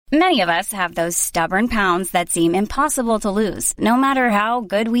Many of us have those stubborn pounds that seem impossible to lose, no matter how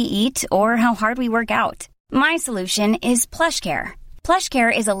good we eat or how hard we work out. My solution is PlushCare.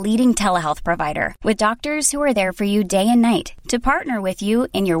 PlushCare is a leading telehealth provider with doctors who are there for you day and night to partner with you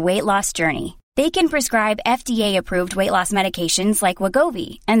in your weight loss journey. They can prescribe FDA-approved weight loss medications like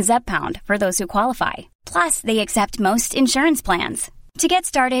Wegovy and Zepbound for those who qualify. Plus, they accept most insurance plans. To get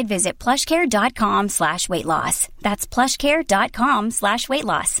started, visit plushcare.com/weightloss. That's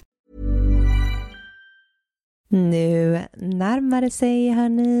plushcare.com/weightloss. Nu närmar det sig,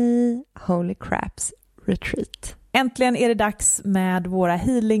 hörni, Holy Craps Retreat. Äntligen är det dags med våra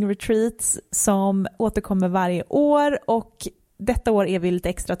healing retreats som återkommer varje år, och detta år är vi lite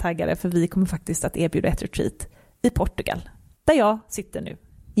extra taggade för vi kommer faktiskt att erbjuda ett retreat i Portugal, där jag sitter nu.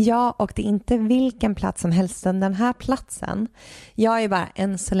 Ja, och det är inte vilken plats som helst. Den här platsen, jag är ju bara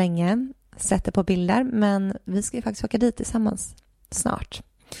än så länge sätter på bilder, men vi ska ju faktiskt åka dit tillsammans snart.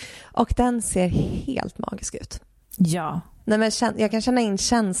 Och den ser helt magisk ut. Ja. Nej, men jag kan känna in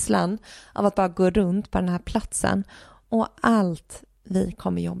känslan av att bara gå runt på den här platsen och allt vi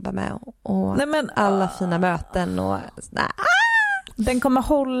kommer jobba med och alla fina möten och Den kommer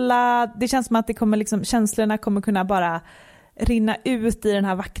hålla, det känns som att det kommer liksom, känslorna kommer kunna bara rinna ut i den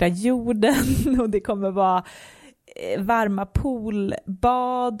här vackra jorden, och det kommer vara varma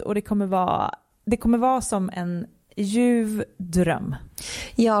poolbad, och det kommer vara som en ljuv dröm.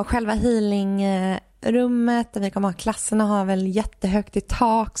 Ja, själva healingrummet där vi kommer ha klasserna har väl jättehögt i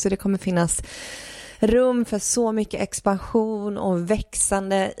tak, så det kommer finnas rum för så mycket expansion och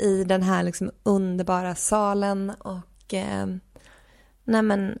växande i den här liksom underbara salen. Och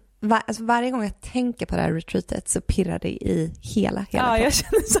varje gång jag tänker på det här retreatet så pirrar det i hela Ja, jag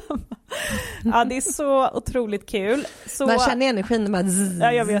känner samma. Ja, det är så otroligt kul. Så... Man känner energin bara...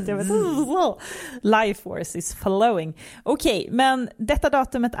 Ja, jag vet. Life force is flowing. Okej, men detta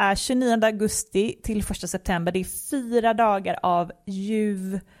datumet är 29 augusti till 1 september. Det är 4 dagar av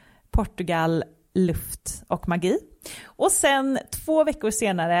ljuv Portugal, luft och magi. Och sen 2 veckor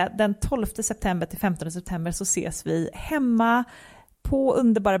senare, den 12 september till 15 september, så ses vi hemma på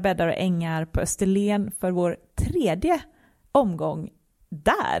underbara bäddar och ängar på Österlen för vår 3:e omgång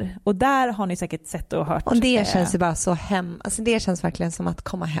där. Och där har ni säkert sett och hört. Och det känns ju bara så hem. Alltså det känns verkligen som att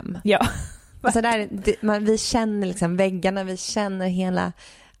komma hem. Ja. Alltså vi känner liksom väggarna, vi känner hela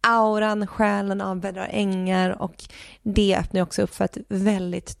auran, själen av bäddar och ängar, och det öppnar också upp för ett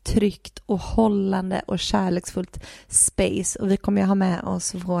väldigt tryggt och hållande och kärleksfullt space. Och vi kommer ju ha med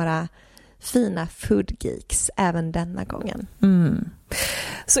oss våra fina foodgeeks även denna gången.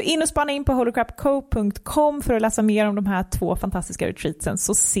 Så in och spana in på holycrapco.com för att läsa mer om de här 2 fantastiska retreatsen,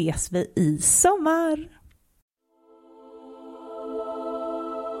 så ses vi i sommar.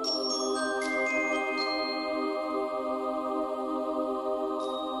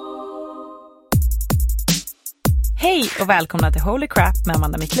 Hej och välkomna till Holy Crap med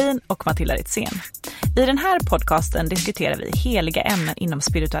Amanda Micklin och Matilda Ritzén. I den här podcasten diskuterar vi heliga ämnen inom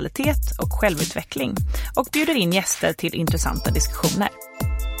spiritualitet och självutveckling och bjuder in gäster till intressanta diskussioner.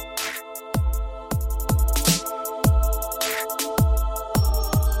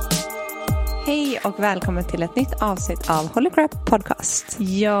 Hej och välkommen till ett nytt avsnitt av Holy Crap Podcast.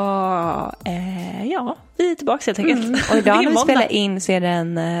 Ja, vi är tillbaka helt enkelt. Och idag när vi spelar in så är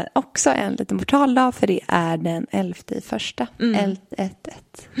den också en liten portaldag, för det är den 11/1. 11/1.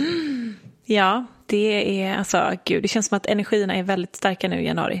 Ja, det är alltså, gud, det känns som att energierna är väldigt starka nu i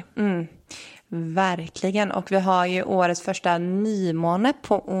januari. Verkligen, och vi har ju årets första nymåne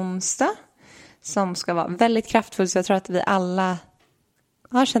på onsdag som ska vara väldigt kraftfull, så jag tror att vi alla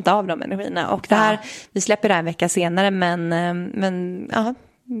har känt av de energierna. Och det här, vi släpper det här en vecka senare, men ja,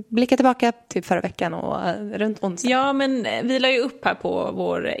 blicka tillbaka till förra veckan och runt onsdag. Ja, men vi la ju upp här på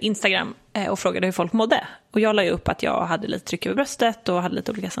vår Instagram och frågade hur folk mådde. Och jag la ju upp att jag hade lite tryck över bröstet och hade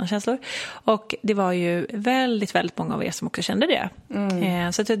lite olika känslor. Och det var ju väldigt, väldigt många av er som också kände det.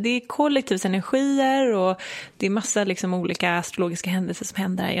 Så att det är kollektivs energier och det är massa liksom olika astrologiska händelser som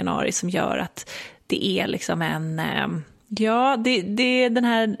händer i januari som gör att det är liksom en... Ja, det den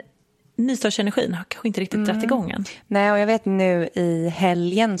här nystartsenergin har kanske inte riktigt dratt igång än. Nej, och jag vet nu i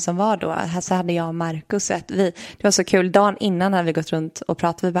helgen som var då, här så hade jag och Marcus det var så kul, dagen innan hade vi gått runt och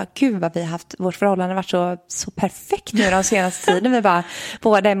pratat, vi bara, gud vad vi har haft, vårt förhållande har varit så perfekt nu den senaste tiden, vi bara,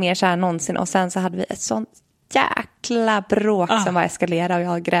 båda är mer så här någonsin, och sen så hade vi ett sånt jäkla bråk som var eskalerad och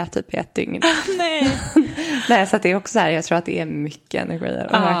jag grät typ i ett dygn. Nej. Nej, så att det är också så här, jag tror att det är mycket energier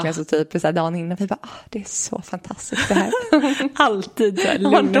och verkligen så typ så här, dagen innan vi bara, det är så fantastiskt det här. Alltid så här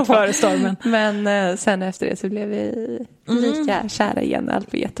lugnt före stormen. Men sen efter det så blev vi lika kära igen,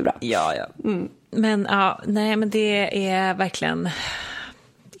 allt var jättebra. Ja. Men men det är verkligen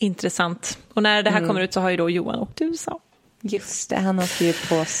intressant. Och när det här kommer ut så har ju då Johan åkt till USA. Just det, han åker ju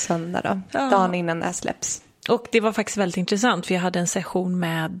på söndag då. Ja. Dagen innan det här släpps. Och det var faktiskt väldigt intressant för jag hade en session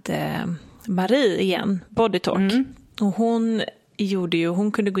med Marie igen, Body Talk. Och hon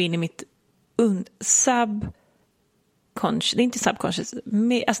kunde gå in i mitt subconscious, det är inte subconscious,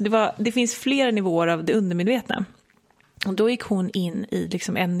 alltså det finns flera nivåer av det undermedvetna. Och då gick hon in i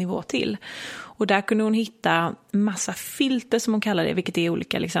liksom en nivå till. Och där kunde hon hitta massa filter som hon kallar det, vilket är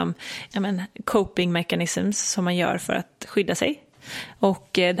olika liksom, coping mechanisms som man gör för att skydda sig. Och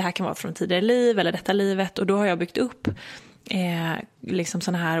det här kan vara från tidigare liv eller detta livet. Och då har jag byggt upp liksom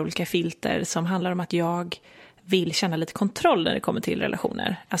såna här olika filter som handlar om att jag vill känna lite kontroll när det kommer till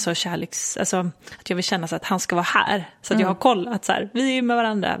relationer. Alltså alltså att jag vill känna så att han ska vara här. Så att jag har koll att så här, vi är med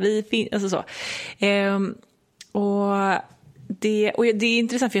varandra, alltså så. Och det är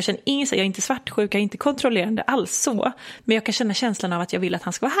intressant för jag känner jag är inte svartsjuk, jag är inte kontrollerande alls så. Men jag kan känna känslan av att jag vill att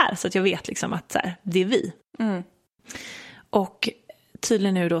han ska vara här så att jag vet liksom att så här, det är vi. Och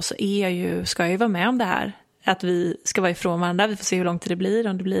tydligen nu då så ska jag ju vara med om det här. Att vi ska vara ifrån varandra, vi får se hur långt det blir,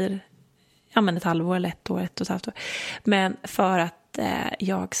 om det blir ett halvår eller 1 år, 1,5 år. Men för att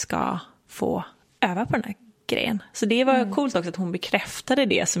jag ska få öva på den här grejen. Så det var coolt också att hon bekräftade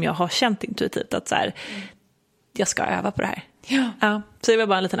det som jag har känt intuitivt. Att så här, jag ska öva på det här. Ja, så det var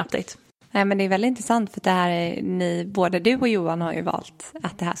bara en liten update. Nej, men det är väldigt intressant för att det här är, både du och Johan har ju valt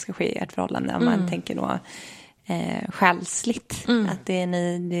att det här ska ske i ert förhållande. Om man tänker då själsligt. Att det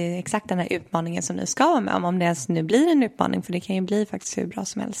är exakt den här utmaningen som ni ska vara med om det ens nu blir en utmaning, för det kan ju bli faktiskt hur bra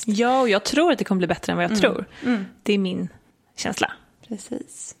som helst. Ja, och jag tror att det kommer bli bättre än vad jag tror. Det är min känsla.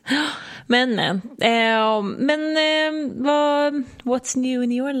 Precis. What's new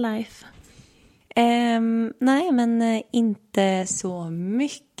in your life? Nej, men inte så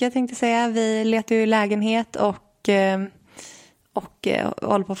mycket tänkte jag säga. Vi letar ju lägenhet och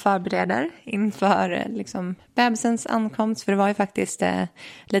håller på att förbereder inför liksom bebisens ankomst. För det var ju faktiskt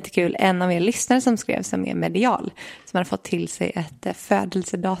lite kul. En av er lyssnare som skrev som är medial, som hade fått till sig ett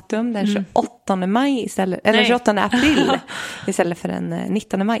födelsedatum den 28 maj istället, eller 28 april istället för den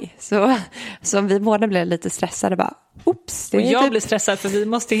 19 maj. Så vi båda blev lite stressade bara. Oops, och jag blev stressad för vi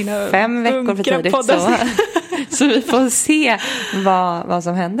måste hinna 5 veckor för tidigt. Så vi får se vad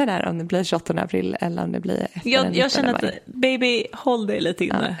som händer där, om det blir 28 april eller om det blir efter den 19 jag känner maj. att baby, håll dig lite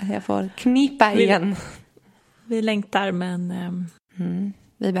inne. Ja, jag får knipa igen. Vi längtar, men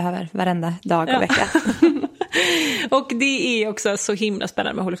vi behöver varenda dag och vecka. Och det är också så himla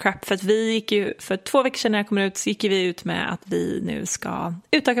spännande med Holy Crap, för att vi gick ju för 2 veckor sedan när jag kom ut, så gick vi ut med att vi nu ska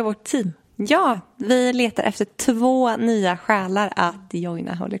utöka vårt team. Ja, vi letar efter 2 nya själar att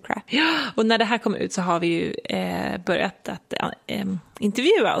joina Holy Crap. Ja, och när det här kommer ut så har vi ju börjat att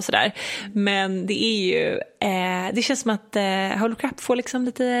intervjua och sådär. Men det är ju, det känns som att Holy Crap får liksom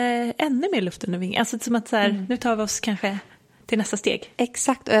lite ännu mer luft under vingar. Alltså som att så här, nu tar vi oss kanske till nästa steg.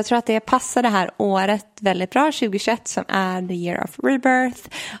 Exakt, och jag tror att det passar det här året väldigt bra, 2021, som är the year of rebirth.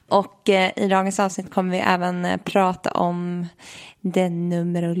 Och i dagens avsnitt kommer vi även prata om det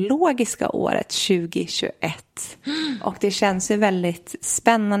numerologiska året 2021. Och det känns ju väldigt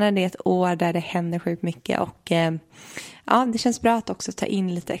spännande. Det är ett år där det händer sjukt mycket. Och ja, det känns bra att också ta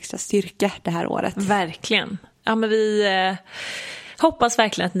in lite extra styrka det här året. Verkligen. Ja, men vi hoppas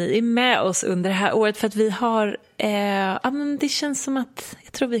verkligen att ni är med oss under det här året. För att vi har, ja, men det känns som att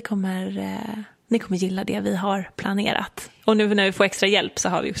jag tror ni kommer gilla det vi har planerat. Och nu när vi får extra hjälp så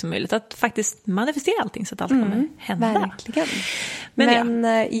har vi också möjlighet att faktiskt manifestera allting så att allt kommer hända. Verkligen.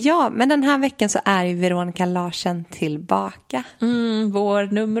 Men den här veckan så är ju Veronica Larsen tillbaka.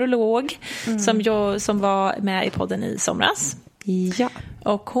 Vår numerolog som var med i podden i somras. Ja.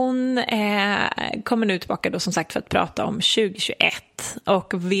 Och hon kommer nu tillbaka då som sagt för att prata om 2021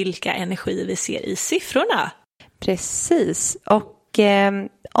 och vilka energier vi ser i siffrorna. Precis, och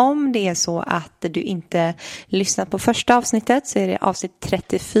om det är så att du inte lyssnat på första avsnittet så är det avsnitt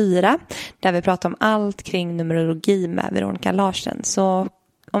 34 där vi pratar om allt kring numerologi med Veronica Larsen. Så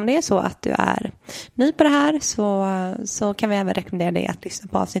om det är så att du är ny på det här så kan vi även rekommendera dig att lyssna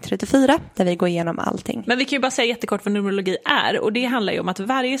på avsnitt 34 där vi går igenom allting. Men vi kan ju bara säga jättekort vad numerologi är, och det handlar ju om att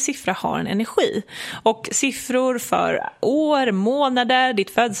varje siffra har en energi. Och siffror för år, månader, ditt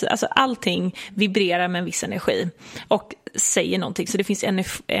födelse, alltså allting vibrerar med en viss energi och säger någonting. Så det finns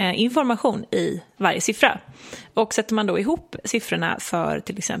information i varje siffra. Och sätter man då ihop siffrorna för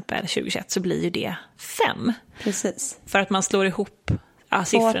till exempel 2021 så blir ju det 5. Precis. För att man slår ihop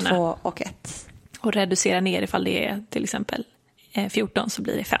siffrorna. 2 och 1. Och reducerar ner ifall det är till exempel 14 så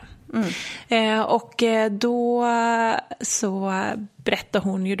blir det 5. Och då så berättar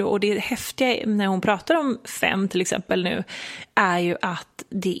hon ju då, och det häftiga när hon pratar om 5 till exempel nu, är ju att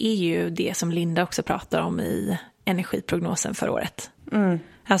det är ju det som Linda också pratar om i energiprognosen för året.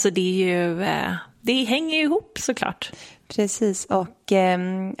 Alltså det är ju, det hänger ju ihop såklart. Precis, och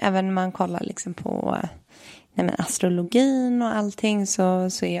även när man kollar liksom på astrologin och allting så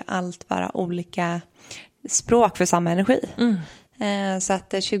är allt bara olika språk för samma energi. Så att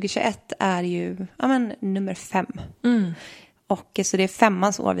 2021 är ju nummer 5. Och så det är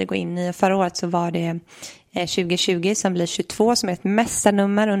 5:ans år vi går in i. Förra året så var det 2020 som blir 22 som är ett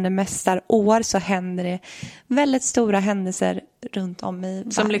mästarnummer. Under mästarår så händer det väldigt stora händelser runt om i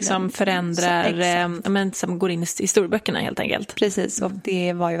världen. Som liksom förändrar, som går in i storböckerna helt enkelt. Precis, och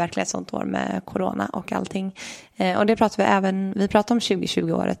det var ju verkligen ett sånt år med corona och allting. Och det pratar vi pratar om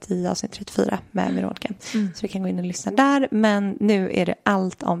 2020-året i avsnitt 34 med Veronica. Så vi kan gå in och lyssna där. Men nu är det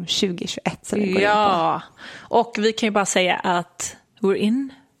allt om 2021 som vi går in på. Och vi kan ju bara säga att we're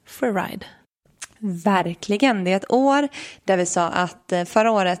in for a ride. Verkligen, det är ett år där vi sa att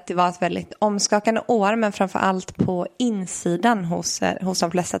förra året det var ett väldigt omskakande år, men framförallt på insidan hos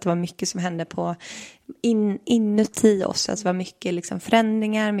de flesta, att det var mycket som hände på inuti oss. Alltså det var mycket liksom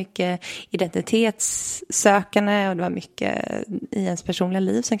förändringar, mycket identitetssökande och det var mycket i ens personliga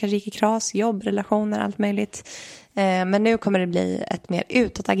liv som kanske gick i kras, jobb, relationer, allt möjligt. Men nu kommer det bli ett mer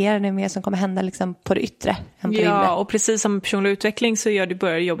utåtagerande, mer som kommer hända liksom på det yttre än på det inre. Och precis som personlig utveckling så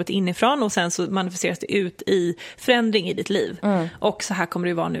börjar jobbet inifrån och sen så manifesteras det ut i förändring i ditt liv. Och så här kommer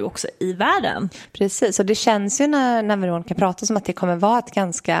det vara nu också i världen. Precis, och det känns ju när Veronica pratar som att det kommer vara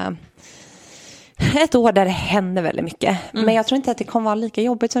ett år där det händer väldigt mycket. Men jag tror inte att det kommer vara lika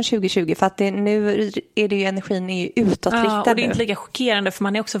jobbigt som 2020. För att nu är det ju energin är ju utåtriktad. Ja, och det är inte lika chockerande för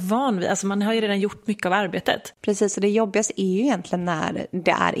man är också van vid. Alltså man har ju redan gjort mycket av arbetet. Precis, och det jobbigaste är ju egentligen när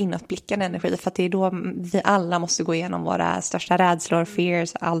det är inåtblickande energi. För att det är då vi alla måste gå igenom våra största rädslor,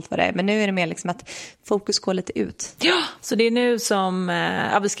 fears och allt vad det är. Men nu är det mer liksom att fokus går lite ut. Ja, så det är nu som...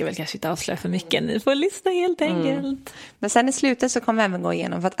 vi ska väl kanske inte avslöja för mycket. Ni får lyssna helt enkelt. Men sen i slutet så kommer vi även gå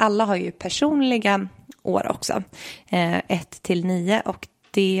igenom. För att alla har ju personliga år också. 1-9 och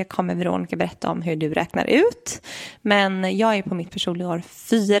det kommer Veronica berätta om hur du räknar ut. Men jag är på mitt personliga år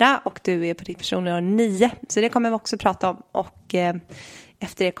 4 och du är på ditt personliga år 9. Så det kommer vi också prata om och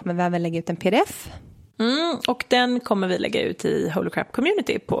efter det kommer vi även lägga ut en pdf. Och den kommer vi lägga ut i Holy Crap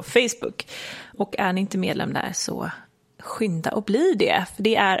Community på Facebook. Och är ni inte medlem där så skynda och bli det. För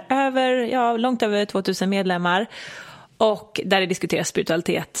det är långt över 2000 medlemmar. Och där det diskuteras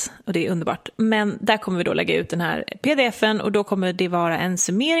spiritualitet och det är underbart. Men där kommer vi då lägga ut den här pdf-en och då kommer det vara en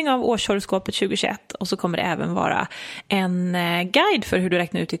summering av årshoroskopet 2021 och så kommer det även vara en guide för hur du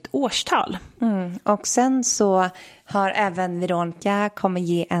räknar ut ditt årstal. Och sen så har även Veronica kommer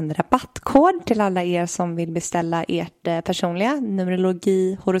ge en rabattkod till alla er som vill beställa ert personliga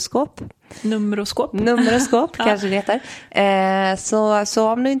numerologi-horoskop. Nummeroskop kanske det heter.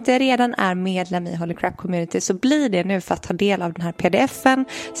 Så om du inte redan är medlem i Holy Crap Community så blir det nu för att ta del av den här pdf-en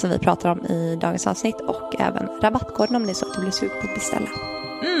som vi pratar om i dagens avsnitt och även rabattkoden om det är så att du blir sugen på att beställa.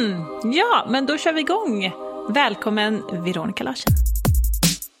 Ja, men då kör vi igång. Välkommen Veronica Larsen.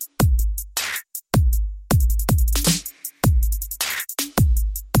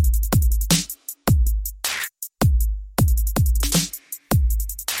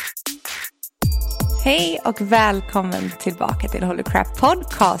 Hej och välkommen tillbaka till Holy Crap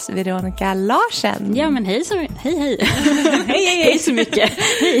Podcast, Veronica Larsen. Ja, men hej. Hej så mycket.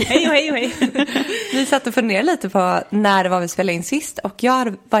 Hej. Vi satt och funderade lite på när det var vi spelade in sist och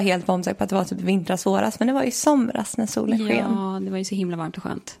jag var helt omsäker på att det var typ vintras våras, men det var ju somras när solen sken. Ja, det var ju så himla varmt och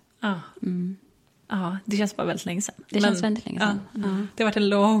skönt. Ja, det känns bara väldigt länge sedan. Känns väldigt länge sedan. Det har varit en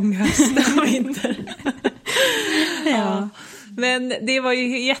lång höst och vinter. Ja. Men det var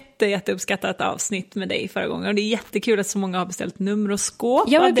ju jätteuppskattat avsnitt med dig förra gången. Och det är jättekul att så många har beställt nummeroskop av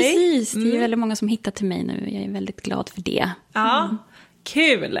dig. Ja, precis. Det är väldigt många som hittar till mig nu. Jag är väldigt glad för det. Ja,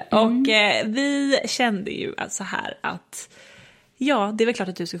 kul. Och vi kände ju så här att det är väl klart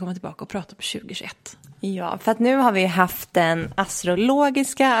att du ska komma tillbaka och prata på 2021. Ja, för att nu har vi haft den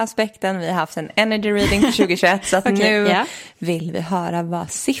astrologiska aspekten, vi har haft en energy reading för 2021, så att nu vill vi höra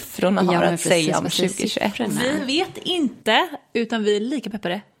vad siffrorna har att säga om 2021. Vi vet inte, utan vi är lika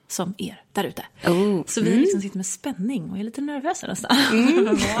peppade som er där ute. Så vi liksom sitter med spänning och är lite nervösa nästan.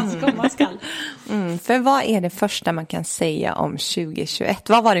 Vad skall. För vad är det första man kan säga om 2021?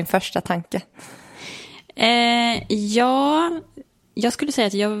 Vad var din första tanke? Jag skulle säga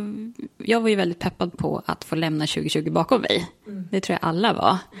att jag var ju väldigt peppad på att få lämna 2020 bakom mig. Det tror jag alla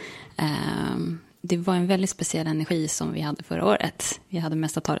var. det var en väldigt speciell energi som vi hade förra året. Vi hade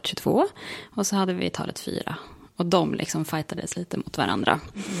mesta talet 22 och så hade vi talet 4. Och de liksom fightades lite mot varandra.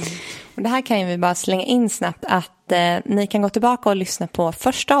 Och det här kan ju vi bara slänga in snabbt att ni kan gå tillbaka och lyssna på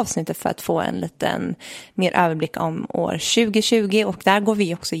första avsnittet för att få en liten mer överblick om år 2020. Och där går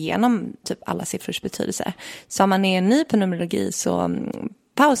vi också igenom typ alla siffrors betydelse. Så om man är ny på numerologi så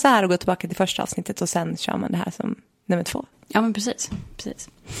pausa här och gå tillbaka till första avsnittet och sen kör man det här som nummer 2. Ja, men precis.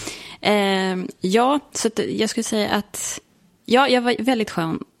 Ja, så att jag skulle säga att jag var väldigt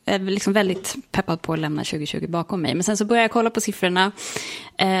skön. Liksom väldigt peppad på att lämna 2020 bakom mig. Men sen så började jag kolla på siffrorna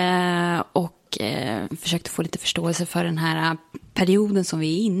och försökte få lite förståelse för den här perioden som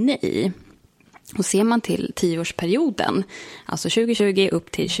vi är inne i. Och ser man till 10-årsperioden, alltså 2020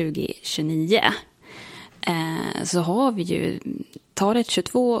 upp till 2029, så har vi ju talet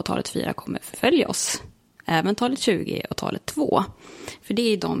 22 och talet 4 kommer förfölja oss. Även talet 20 och talet 2. För det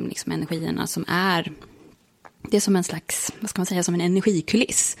är de liksom energierna som är... Det är som en slags, vad ska man säga, som en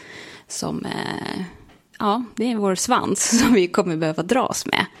energikuliss. Som, det är vår svans som vi kommer behöva dras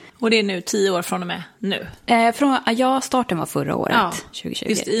med. Och det är nu 10 år från och med nu? Starten var förra året, 2020.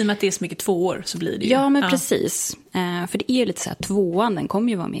 Just i och med att det är så mycket 2 år så blir det ju. Ja, men precis. För det är ju lite så här, 2:an, den kommer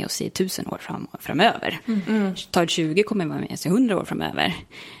ju vara med oss i 1000 år framöver. Talet 20 kommer vara med oss i 100 år framöver.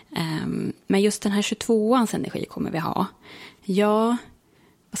 Men just den här 22:ans energi kommer vi ha. Ja...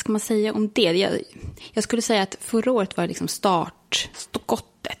 Vad ska man säga om det? Jag skulle säga att förra året var liksom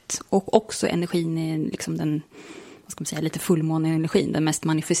startskottet. Och också energin i liksom den, vad ska man säga, lite fullmåneenergin. Den mest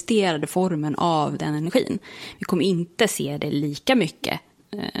manifesterade formen av den energin. Vi kommer inte se det lika mycket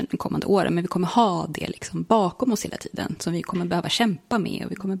de kommande åren. Men vi kommer ha det liksom bakom oss hela tiden. Som vi kommer behöva kämpa med.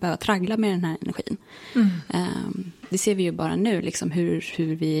 Och vi kommer behöva traggla med den här energin. Det ser vi ju bara nu. Liksom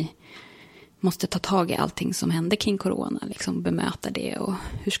hur vi... måste ta tag i allting som hände kring corona, liksom bemöta det och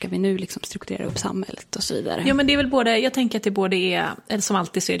hur ska vi nu liksom strukturera upp samhället och så vidare. Ja, men det är väl både, jag tänker att det både är, eller som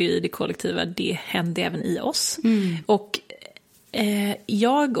alltid så är det ju i det kollektiva, det händer även i oss. Och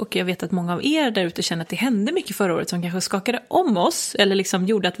jag vet att många av er där ute känner att det hände mycket förra året som kanske skakade om oss eller liksom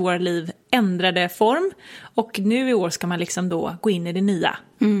gjorde att våra liv ändrade form. Och nu i år ska man liksom då gå in i det nya.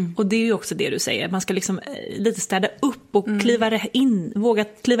 Och det är ju också det du säger. Man ska liksom lite städa upp och våga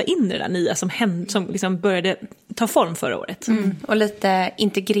kliva in i det där nya som liksom började ta form förra året. Och lite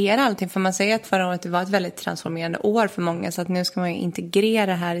integrera allting. För man säger att förra året var ett väldigt transformerande år för många. Så att nu ska man ju integrera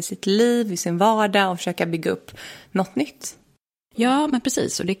det här i sitt liv, i sin vardag och försöka bygga upp något nytt. Ja, men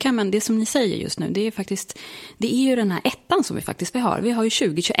precis. Och det som ni säger just nu, det är ju den här ettan som vi faktiskt har. Vi har ju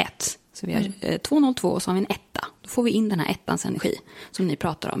 2021. Så vi har 202 och så har vi en etta. Då får vi in den här ettans energi som ni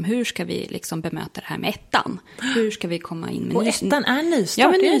pratar om. Hur ska vi liksom bemöta det här med ettan? Hur ska vi komma in med... Och ettan är nystart.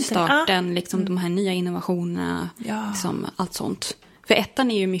 Ja, men nystarten, liksom de här nya innovationerna, liksom allt sånt. För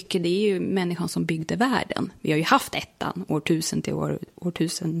ettan är ju mycket, det är ju människan som byggde världen. Vi har ju haft ettan år 1000 till år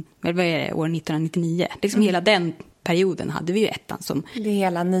 1999. Liksom hela den perioden hade vi ju ettan som... Det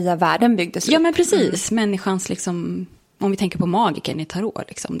hela nya världen byggdes upp. Ja, men precis. Människans liksom... Om vi tänker på magiken i tarot,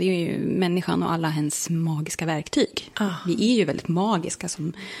 liksom, det är ju människan och alla hennes magiska verktyg. Vi är ju väldigt magiska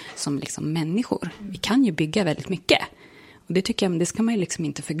som liksom människor. Vi kan ju bygga väldigt mycket. Och det tycker jag, det ska man ju liksom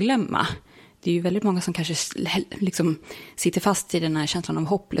inte förglömma. Det är ju väldigt många som kanske liksom sitter fast i den här känslan av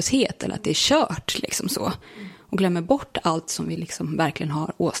hopplöshet eller att det är kört liksom så. Och glömmer bort allt som vi liksom verkligen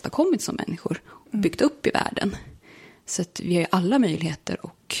har åstadkommit som människor och byggt upp i världen. Så att vi har ju alla möjligheter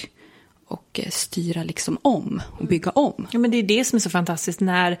och styra liksom om och bygga om. Ja, men det är det som är så fantastiskt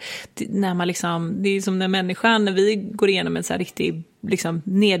när man liksom, det är som när människan, när vi går igenom en så här riktig liksom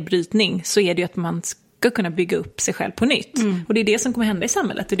nedbrytning, så är det ju att man ska kunna bygga upp sig själv på nytt. Och det är det som kommer hända i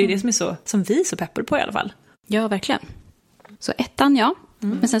samhället och det är det som är så, som vi är så peppar på i alla fall. Ja, verkligen. Så ettan, ja.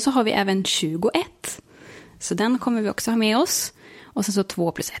 Men sen så har vi även 21. Så den kommer vi också ha med oss. Och sen så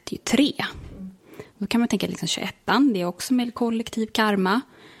 2 + 1 är ju 3. Då kan man tänka liksom 21an, det är också med kollektiv karma.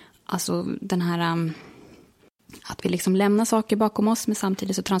 Alltså den här att vi liksom lämnar saker bakom oss men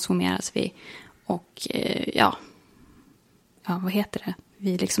samtidigt så transformeras vi. Och vad heter det?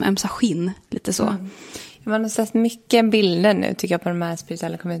 Vi liksom ömsar skinn, lite så. Man har sett mycket bilder nu tycker jag på de här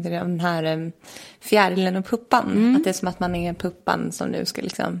spirituella kommentarerna om den här fjärilen och puppan. Att det är som att man är puppan som nu ska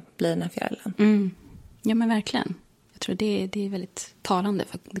liksom bli den här fjärilen. Ja, men verkligen. Jag tror det är väldigt talande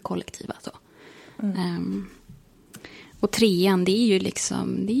för det kollektiva. Så. Och 3an, det är ju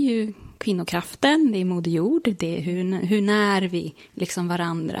liksom, det är ju kvinnokraften, det är moder jord, det är hur när vi liksom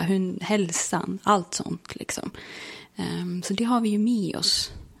varandra, hälsan, allt sånt liksom. Så det har vi ju med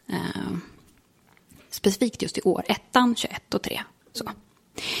oss. Specifikt just i år, 1, 21 och 3. Så.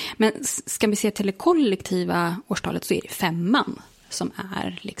 Men ska vi se till det kollektiva årstalet så är det 5an som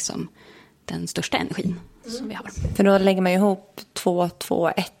är liksom den största energin som vi har. För då lägger man ju ihop 2, 2,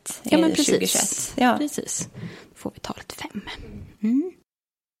 1 i 2021. Ja, precis. Då får vi talet 5.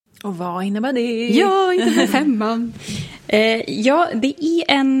 Och vad innebär det? Ja, inte för 5. Ja, det är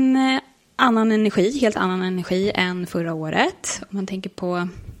en annan energi, helt annan energi än förra året. Om man tänker på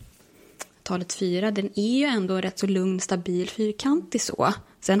talet 4, den är ju ändå rätt så lugn, stabil, fyrkantig så.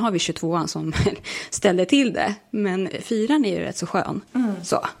 Sen har vi 22an som ställer till det. Men 4 är ju rätt så skön.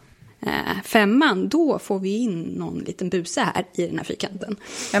 Så. 5, då får vi in någon liten buse här i den här fyrkanten.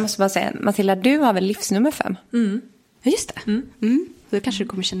 Jag måste bara säga, Matilda, du har väl livsnummer 5? Ja, just det. Då kanske du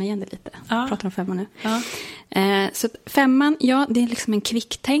kommer känna igen det lite. Jag pratar om 5 nu. Ja. Så 5, ja, det är liksom en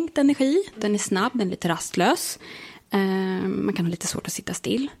kvicktänkt energi. Den är snabb, den är lite rastlös. Man kan ha lite svårt att sitta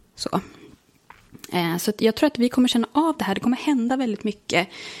still. Så jag tror att vi kommer känna av det här. Det kommer hända väldigt mycket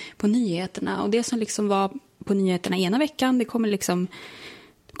på nyheterna. Och det som liksom var på nyheterna ena veckan, det kommer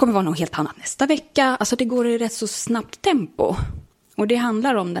vara något helt annat nästa vecka. Alltså det går i rätt så snabbt tempo. Och det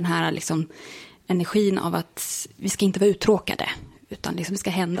handlar om den här liksom energin av att vi ska inte vara uttråkade. Utan liksom det ska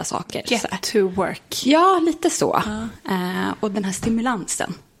hända saker. Get to work. Ja, lite så. Och den här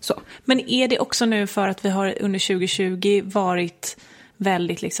stimulansen. Så. Men är det också nu för att vi har under 2020 varit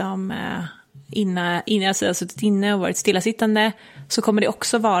väldigt liksom alltså suttit inne och varit stillasittande, så kommer det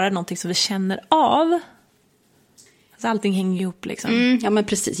också vara någonting som vi känner av. Alltså allting hänger ihop liksom. Ja, men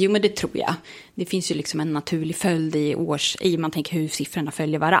precis. Jo, men det tror jag. Det finns ju liksom en naturlig följd i man tänker hur siffrorna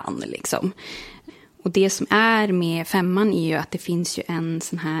följer varann liksom. Och det som är med 5 är ju att det finns ju en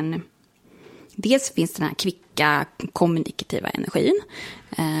sån här... Dels finns den här kvicka kommunikativa energin.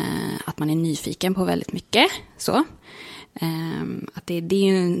 Att man är nyfiken på väldigt mycket. Så. Att det är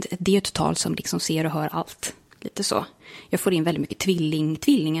ju ett tal som liksom ser och hör allt. Lite så. Jag får in väldigt mycket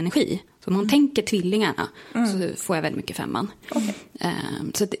tvillingenergi. Så om man tänker tvillingarna så får jag väldigt mycket 5. Okay.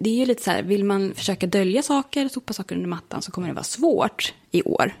 Så det är ju lite så här, vill man försöka dölja saker, sopa saker under mattan, så kommer det vara svårt i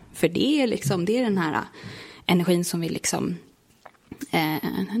år. För det är den här energin som vill liksom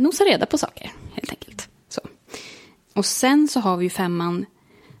nosa reda på saker, helt enkelt. Så. Och sen så har vi ju 5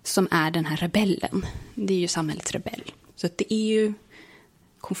 som är den här rebellen. Det är ju samhällets rebell. Så det är ju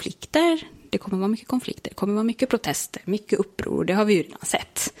konflikter. Det kommer vara mycket konflikter. Det kommer vara mycket protester, mycket uppror. Det har vi ju redan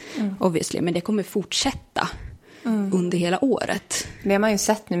sett, obviously. Men det kommer fortsätta under hela året. Det har man ju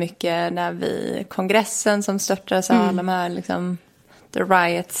sett nu mycket när kongressen som störtades av alla de här liksom, the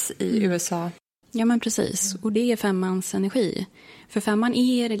riots i USA. Ja, men precis. Och det är 5:ans energi. För 5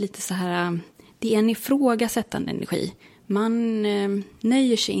 är det lite så här, det är en ifrågasättande energi. Man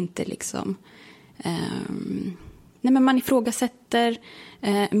nöjer sig inte liksom... Nej, men man ifrågasätter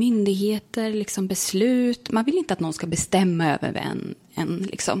myndigheter, liksom beslut. Man vill inte att någon ska bestämma över en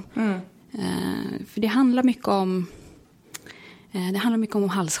liksom. För det handlar mycket om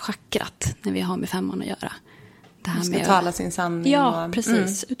halschakrat när vi har med 5 att göra. Det här man ska med tala sin sanning. Ja,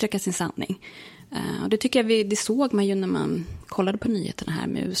 precis. Uttrycka sin sanning. Och det tycker jag det såg man ju när man kollade på nyheterna här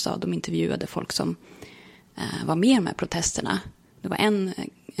med USA. De intervjuade folk som var med med protesterna. Det var en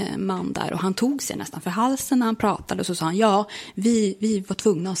man där och han tog sig nästan för halsen när han pratade, och så sa han, ja, vi var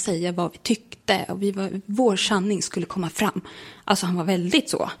tvungna att säga vad vi tyckte och vår sanning skulle komma fram. Alltså han var väldigt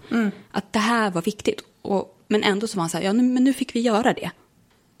så, att det här var viktigt, men ändå så var han så här, ja, men nu fick vi göra det.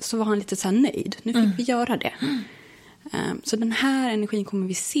 Så var han lite så här nöjd, nu fick vi göra det. Så den här energin kommer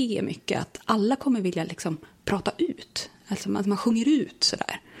vi se mycket, att alla kommer vilja liksom prata ut, alltså att man sjunger ut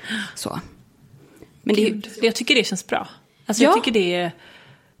sådär. Så. Men jag tycker det känns bra. Alltså jag tycker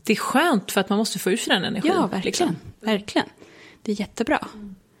det är skönt, för att man måste få ut den energin. Ja, verkligen. Liksom. Verkligen. Det är jättebra.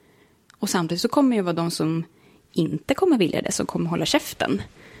 Och samtidigt så kommer ju vara de som inte kommer vilja det, som kommer hålla käften.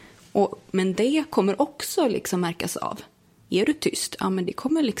 Men det kommer också liksom märkas av. Är du tyst? Ja, men det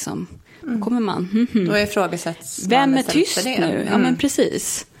kommer liksom... Då kommer man... Då ifrågasätts vem är tyst nu? Ja, men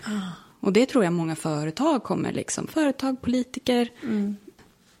precis. Och det tror jag många företag kommer liksom... Företag, politiker...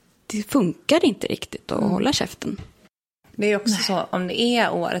 Det funkar inte riktigt att hålla käften. Det är också så om det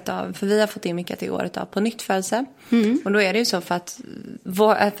är året av, för vi har fått in mycket att det är året av på nytt födelse. Och då är det ju så för att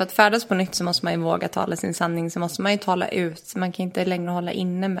färdas på nytt så måste man ju våga tala sin sanning, så måste man ju tala ut. Man kan inte längre hålla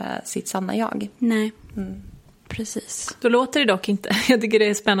inne med sitt sanna jag. Nej, precis. Då låter det dock inte, jag tycker det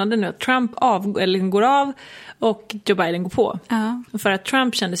är spännande nu att Trump går av och Joe Biden går på. Ja. För att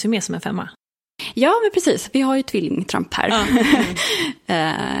Trump kändes ju mer som en 5. Ja, men precis. Vi har ju tvilling-Trump här.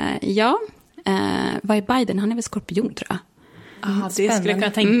 Vad är Biden? Han är väl skorpion, tror jag. Det skulle jag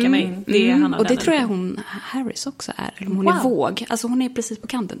kunna tänka mig. Och det tror jag hon Harris också är. Eller hon är våg. Alltså hon är precis på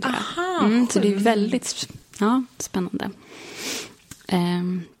kanten, tror jag. Så det är väldigt spännande.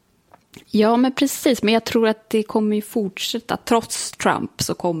 Ja, men precis. Men jag tror att det kommer ju fortsätta. Trots Trump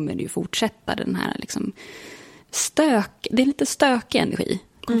så kommer det ju fortsätta den här liksom det är lite stökig energi.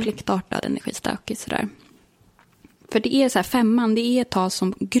 Konfliktartad energi, stökig sådär. För det är så här, 5:an, det är ett tal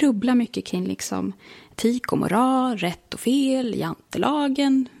som grubblar mycket kring liksom etik och moral, rätt och fel,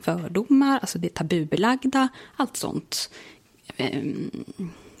 jantelagen, fördomar, alltså det tabubelagda, allt sånt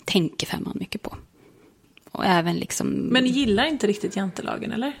tänker 5:an mycket på. Och även liksom... Men gillar inte riktigt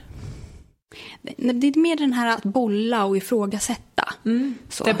jantelagen, eller? Det är mer den här att bolla och ifrågasätta.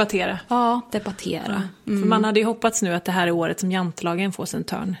 Så. Debattera. Ja, debattera. För man hade ju hoppats nu att det här är året som jantelagen får sin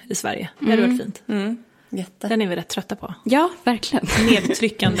törn i Sverige. Det hade varit fint. Jätte. Den är vi rätt trötta på. Ja, verkligen.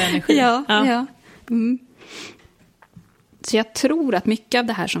 Nedtryckande energi. Ja. Så jag tror att mycket av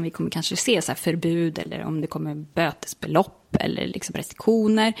det här som vi kommer kanske se, så här förbud eller om det kommer bötesbelopp eller liksom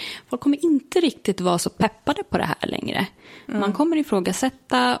restriktioner, folk kommer inte riktigt vara så peppade på det här längre. Man kommer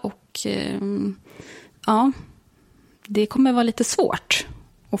ifrågasätta och det kommer vara lite svårt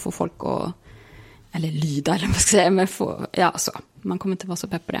att få folk att, eller lyda eller vad ska jag säga, men så. Man kommer inte vara så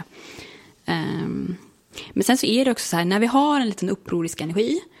pepp på det. Men sen så är det också så här, när vi har en liten upprorisk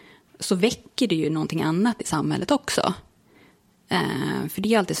energi så väcker det ju någonting annat i samhället också. För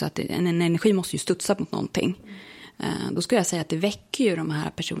det är alltid så att en energi måste ju studsa mot någonting. Då skulle jag säga att det väcker ju de här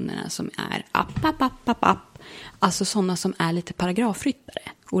personerna som är app. Alltså sådana som är lite paragrafryttare.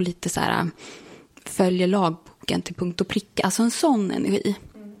 Och lite så här följer lagboken till punkt och pricka. Alltså en sån energi.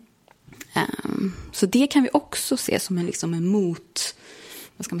 Så det kan vi också se som en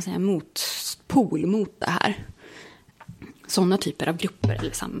motpol mot det här. Sådana typer av grupper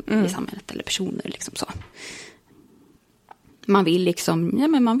eller i samhället eller personer liksom så. Man vill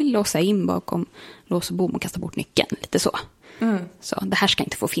man vill låsa in bakom lås och bom och kasta bort nyckeln, lite så. Så det här ska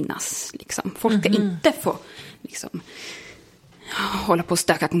inte få finnas liksom. Folk ska inte få liksom hålla på och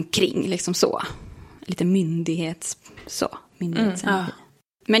stöka omkring liksom så. Lite myndighetsenergi.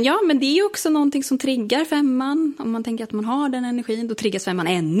 Men det är ju också någonting som triggar 5:an. Om man tänker att man har den energin, då triggas 5:an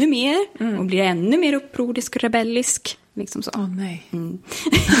ännu mer och blir ännu mer upprorisk och rebellisk. Liksom så. Nej.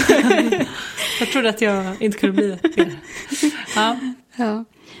 Jag trodde att jag inte kunde bli det. Ja.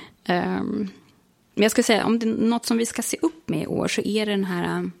 Men jag ska säga, om det är något som vi ska se upp med i år så är det den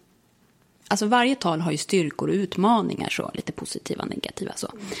här... Alltså varje tal har ju styrkor och utmaningar, så lite positiva och negativa.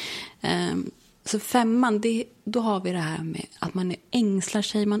 Så 5:an, då har vi det här med att man ängslar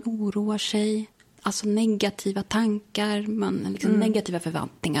sig, man oroar sig. Alltså negativa tankar, negativa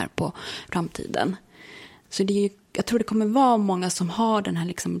förväntningar på framtiden. Så det är ju, jag tror det kommer vara många som har den här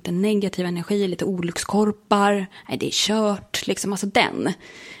liksom, den negativa energi, lite olyckskorpar. Nej, det är kört, liksom, alltså den.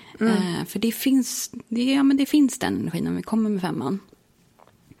 För det finns den energin när vi kommer med 5:an.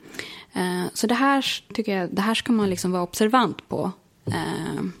 Så det här tycker jag, det här ska man liksom vara observant på.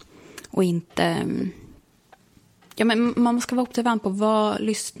 Och inte... Ja, men man ska vara observant på vad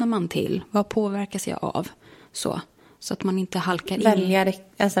lyssnar man till, vad påverkas jag av, så att man inte halkar in. Välja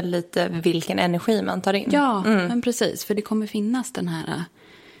alltså lite vilken energi man tar in. Ja, men precis, för det kommer finnas den här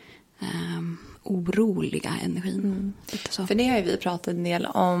oroliga energin. Så. För det har ju vi pratat en del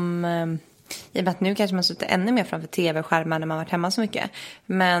om, i och med att nu kanske man sitter ännu mer framför tv-skärmar när man varit hemma så mycket.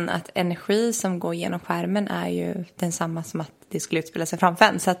 Men att energi som går genom skärmen är ju densamma som att det skulle utspela sig framför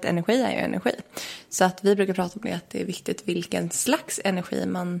en. Så att energi är ju energi. Så att vi brukar prata om det, att det är viktigt vilken slags energi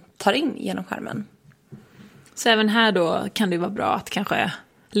man tar in genom skärmen. Så även här då kan det vara bra att kanske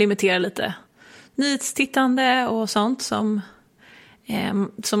limitera lite nyhetstittande och sånt som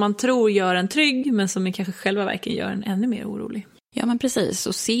man tror gör en trygg, men som i kanske själva verken gör en ännu mer orolig. Ja, men precis.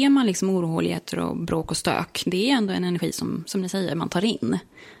 Och ser man liksom oroligheter och bråk och stök, det är ändå en energi som ni säger, man tar in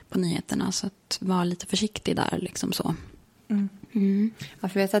på nyheterna. Så att vara lite försiktig där, liksom så.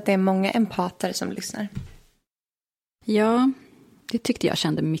 Jag vet att det är många empater som lyssnar. Ja, det tyckte jag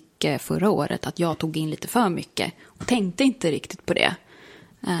kände mycket förra året, att jag tog in lite för mycket och tänkte inte riktigt på det.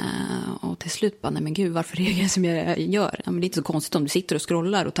 Och till slut bara, nej men gud, varför är det som jag gör? Ja, men det är inte så konstigt om du sitter och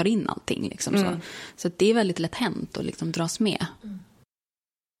scrollar och tar in allting. Liksom, så det är väldigt lätt hänt att liksom dras med.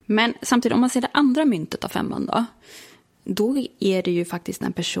 Men samtidigt, om man ser det andra myntet av 5:an då är det ju faktiskt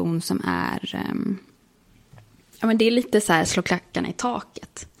en person som är... men det är lite så här, slå klackarna i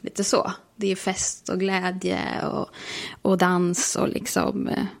taket. Lite så. Det är fest och glädje och dans och liksom...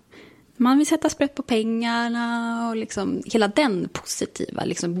 Man vill sätta sprätt på pengarna och liksom hela den positiva,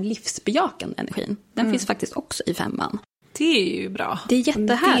 liksom livsbejakande energin. Den finns faktiskt också i 5:an. Det är ju bra. Det är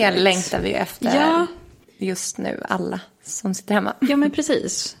jättehärligt. Det längtar vi ju efter just nu, alla som sitter hemma. Ja, men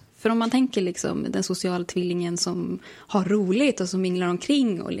precis. För om man tänker liksom den sociala tvillingen som har roligt och som minglar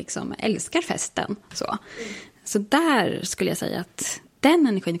omkring och liksom älskar festen. Så där skulle jag säga att den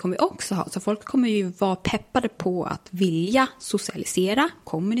energin kommer vi också ha. Så folk kommer ju vara peppade på att vilja socialisera,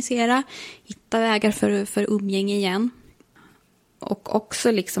 kommunicera, hitta vägar för umgänge igen. Och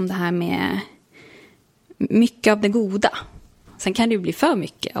också liksom det här med mycket av det goda. Sen kan det ju bli för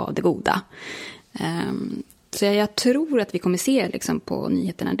mycket av det goda. Så jag tror att vi kommer se liksom på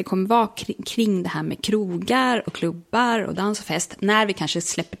nyheterna, det kommer vara kring det här med krogar och klubbar och dans och fest. När vi kanske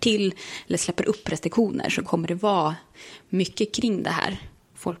släpper upp restriktioner så kommer det vara mycket kring det här.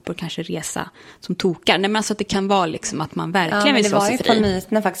 Folk bör kanske resa som tokar. Nej, men alltså att det kan vara liksom att man verkligen vill slå sig fri. Det var ju på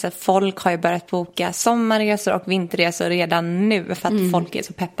nyheterna faktiskt att folk har ju börjat boka sommarresor och vinterresor redan nu. För att folk är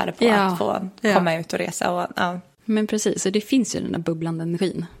så peppade på att få komma ut och resa. Och, Men precis, så det finns ju den där bubblande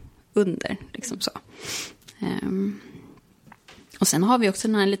energin under. Liksom så. Och sen har vi också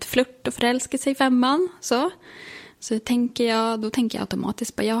den här lite flört och förälskelse i 5:an. Så tänker jag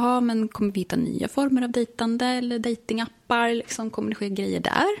automatiskt på, jaha, men kommer vi hitta nya former av dejtande eller datingappar? Liksom, kommer det ske grejer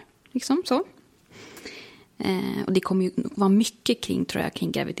där? Liksom så. Och det kommer ju vara mycket kring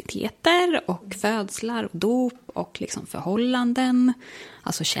graviditeter och födslar och dop och liksom förhållanden.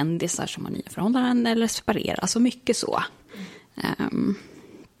 Alltså kändisar som har nya förhållanden eller separerar. Alltså mycket så.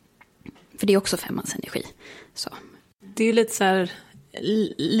 För det är också 5:ans energi. Så. Det är ju lite så här,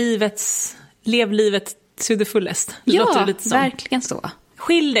 lev livet to the fullest. Det låter lite som. Verkligen så.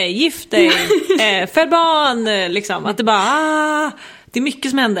 Skilj dig, gift dig, föd barn, liksom. Att det bara, det är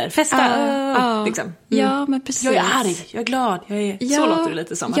mycket som händer. Festa, liksom. Ja, men precis. Jag är arg, jag är glad, så låter det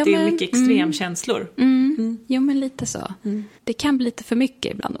lite som. Att det är mycket extremkänslor. Jo, men lite så. Det kan bli lite för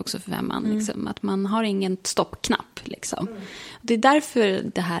mycket ibland också för 5:an. Liksom. Att man har ingen stoppknapp, liksom. Det är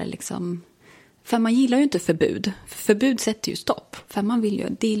därför det här, liksom... 5:an gillar ju inte förbud. Förbud sätter ju stopp. 5:an vill ju,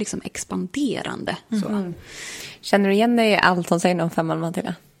 det är liksom expanderande. Så. Känner du igen dig i allt som säger om 5:an,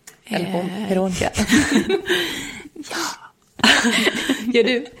 Matilda? Eller hur hon gör? Ja. Gör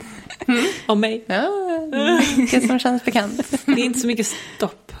du? Om mig? Ja, mycket som känns bekant. Det är inte så mycket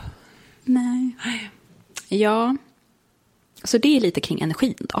stopp. Nej. Ja. Så det är lite kring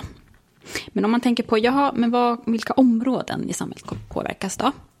energin då. Men om man tänker på, vilka områden i samhället påverkas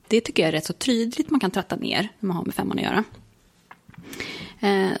då? Det tycker jag är rätt så tydligt man kan tratta ner när man har med 5:an att göra.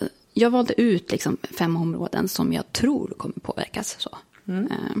 Jag valde ut liksom 5 områden som jag tror kommer påverkas. Så.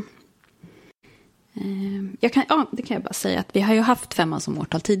 Det kan jag bara säga att vi har ju haft 5:an som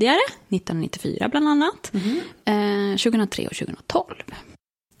årtal tidigare. 1994 bland annat. 2003 och 2012.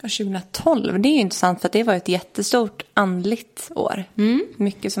 Och 2012, det är ju intressant för att det var ett jättestort andligt år.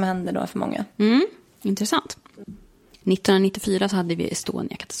 Mycket som hände då för många. Intressant. 1994 så hade vi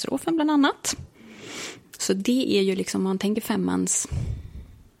Estonia-katastrofen bland annat. Så det är ju liksom, om man tänker 5:ans,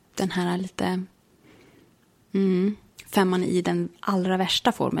 den här lite 5:an i den allra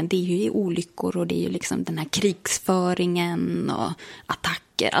värsta formen. Det är ju olyckor och det är ju liksom den här krigsföringen och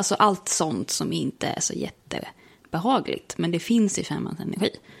attacker. Alltså allt sånt som inte är så jättebehagligt. Men det finns i 5:ans energi.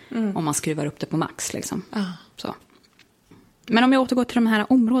 Om man skruvar upp det på max liksom. Så. Men om jag återgår till de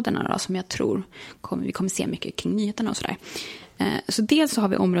här områdena då, som jag tror vi kommer se mycket kring nyheterna och sådär. Så dels så har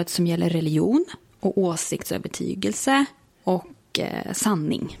vi området som gäller religion och åsiktsövertygelse och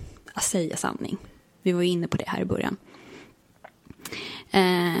sanning. Att säga sanning. Vi var ju inne på det här i början.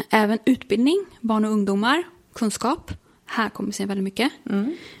 Även utbildning, barn och ungdomar, kunskap. Här kommer vi se väldigt mycket.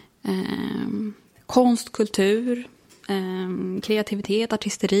 Konst, kultur, kreativitet,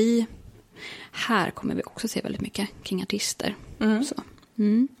 artisteri. Här kommer vi också se väldigt mycket kring artister. Så.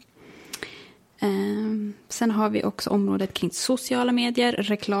 Sen har vi också området kring sociala medier,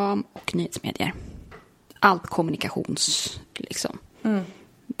 reklam och nyhetsmedier. Allt kommunikations, liksom.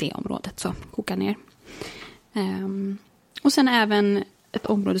 Det området så kokar ner. Och sen även ett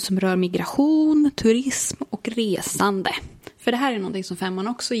område som rör migration, turism och resande. För det här är någonting som 5:an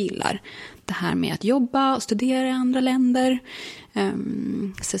också gillar. Det här med att jobba och studera i andra länder.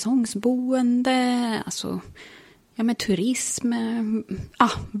 Säsongsboende, alltså turism.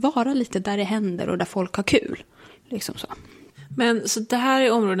 Vara lite där det händer och där folk har kul. Liksom så. Men så det här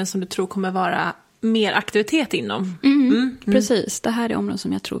är områden som du tror kommer vara mer aktivitet inom? Precis, det här är områden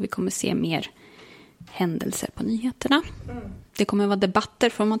som jag tror vi kommer se mer händelser på nyheterna. Det kommer vara debatter,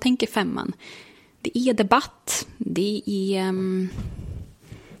 för om man tänker 5:an. Det är debatt, det är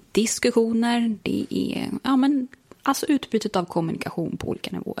diskussioner, det är alltså utbytet av kommunikation på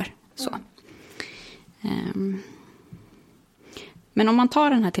olika nivåer. Så. Men om man tar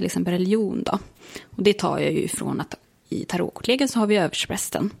den här till exempel religion då, och det tar jag ju från att i tarotkortleken så har vi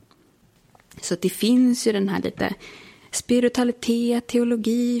överstprästen. Så att det finns ju den här lite spiritualitet,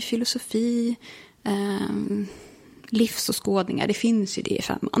 teologi, filosofi, livsåskådningar. Det finns ju det i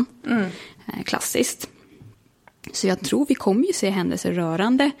 5:an. Klassiskt. Så jag tror vi kommer ju se händelser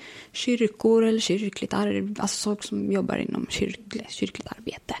rörande kyrkor eller kyrkligt arbete, alltså folk som jobbar inom kyrkligt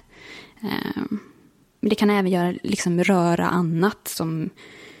arbete. Men det kan även röra annat som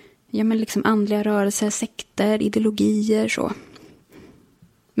liksom andliga rörelser, sekter, ideologier så.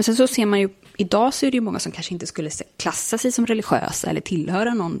 Men sen så ser man ju, idag så är det ju många som kanske inte skulle klassa sig som religiösa eller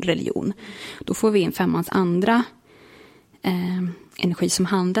tillhöra någon religion. Då får vi in 5:ans andra energi som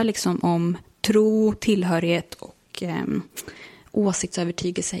handlar liksom om tro, tillhörighet och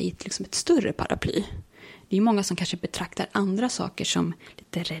åsiktsövertygelse i liksom ett större paraply. Det är ju många som kanske betraktar andra saker som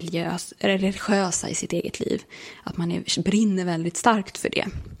lite religiösa i sitt eget liv. Att man brinner väldigt starkt för det.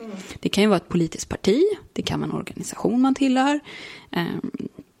 Det kan ju vara ett politiskt parti, det kan vara en organisation man tillhör,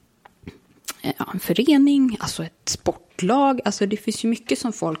 en förening, alltså ett sportlag. Alltså det finns ju mycket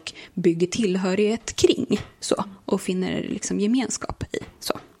som folk bygger tillhörighet kring så, och finner liksom gemenskap i.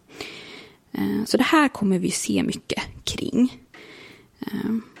 Så det här kommer vi se mycket kring.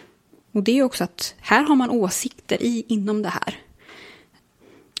 Och det är också att här har man åsikter inom det här.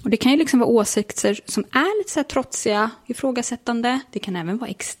 Och det kan ju liksom vara åsikter som är lite så här trotsiga, ifrågasättande. Det kan även vara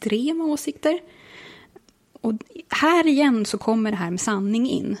extrema åsikter. Och här igen så kommer det här med sanning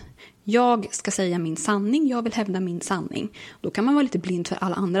in. Jag ska säga min sanning, jag vill hävda min sanning. Då kan man vara lite blind för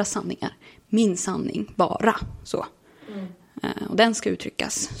alla andra sanningar. Min sanning bara, så. Och den ska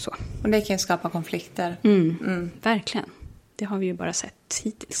uttryckas så. Och det kan ju skapa konflikter. Verkligen. Det har vi ju bara sett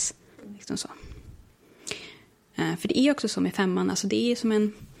hittills. Liksom så. För det är också som i 5:an, alltså det är som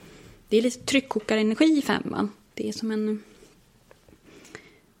en, det är lite tryckkokarenergi i 5:an. Det är som en,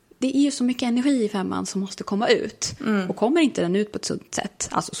 det är ju så mycket energi i 5:an som måste komma ut. Och kommer inte den ut på ett sunt sätt,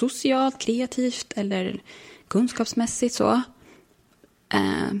 alltså socialt, kreativt eller kunskapsmässigt så,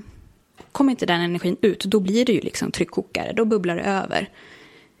 kommer inte den energin ut, då blir det ju liksom tryckkokare, då bubblar det över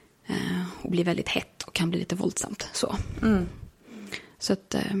och blir väldigt hett och kan bli lite våldsamt så. Så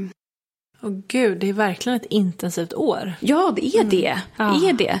att gud, det är verkligen ett intensivt år. ja, det är det. Det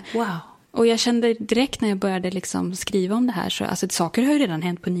är det. Wow. Och jag kände direkt när jag började liksom skriva om det här, så alltså, saker har ju redan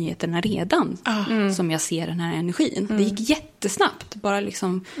hänt på nyheterna redan, som jag ser den här energin. Det gick jättesnabbt, bara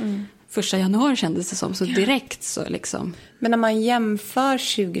liksom 1 januari kändes det som, så direkt så liksom. Men när man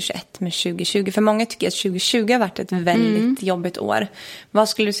jämför 2021 med 2020, för många tycker att 2020 har varit ett väldigt jobbigt år. Vad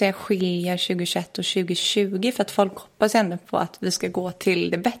skulle du säga skiljer 2021 och 2020? För att folk hoppas ändå på att vi ska gå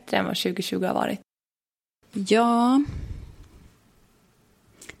till det bättre än vad 2020 har varit. Ja,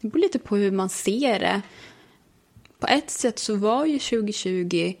 det beror lite på hur man ser det. På ett sätt så var ju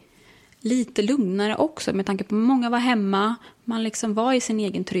 2020 lite lugnare också, med tanke på att många var hemma. Man liksom var i sin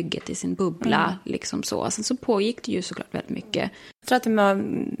egen trygghet, i sin bubbla. Liksom så. Sen så pågick det ju såklart väldigt mycket. Jag tror att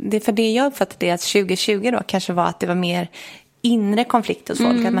det för det jag uppfattade det att 2020 då kanske var att det var mer inre konflikt hos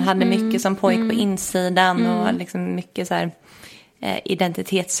folk. Att man hade mycket som pågick på insidan och liksom mycket så här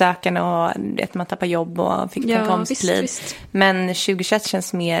identitetssökande och att man tappar jobb och fick tänka om sitt liv. Visst. Men 2021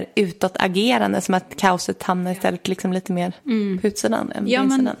 känns mer utåtagerande, som att kaoset hamnar istället liksom lite mer på utsidan än på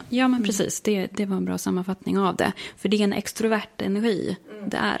insidan. Ja, men precis. Det var en bra sammanfattning av det. För det är en extrovert energi,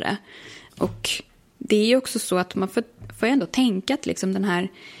 det är det. Och det är ju också så att man får ändå tänka att liksom den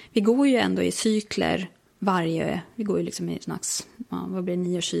här, vi går ju ändå i cykler vi går ju liksom i slags, vad blir det,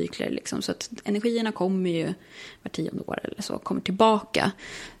 9 cykler liksom, så att energierna kommer ju var 10:e år eller så, kommer tillbaka.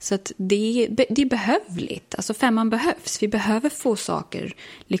 Så att det är behövligt, alltså 5:an behövs, vi behöver få saker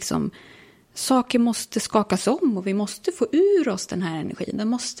liksom, saker måste skakas om och vi måste få ur oss den här energin, den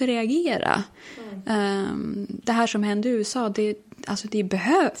måste reagera. Det här som hände i USA, det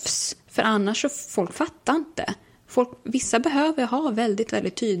behövs, för annars så folk fattar inte. Vissa behöver ha väldigt,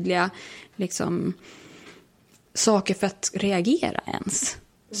 väldigt tydliga liksom saker för att reagera ens.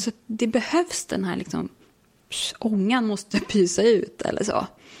 Så det behövs den här liksom, ångan måste pysa ut eller så.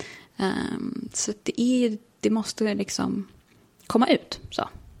 Så det måste liksom komma ut så.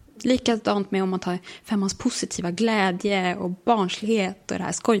 Likadant med om man tar 5:ans positiva glädje och barnslighet och det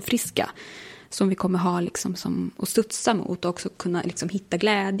här skojfriska som vi kommer ha liksom som att studsa mot och också kunna liksom hitta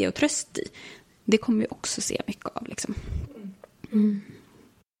glädje och tröst i. Det kommer vi också se mycket av liksom.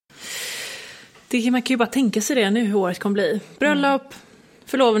 Man kan ju bara tänka sig det nu hur året kommer bli. Bröllop,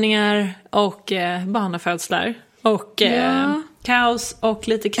 förlovningar och barnafödslar. Och kaos och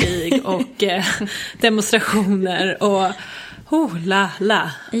lite krig och demonstrationer och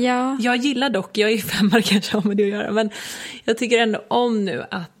la. Ja. Jag gillar dock, jag är 5:are kanske har med det att göra, men jag tycker ändå om nu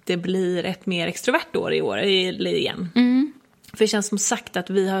att det blir ett mer extrovert år i år igen. För det känns som sagt att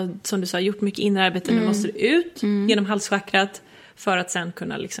vi har, som du sa, gjort mycket inre arbete. Nu måste det ut genom halschakrat för att sen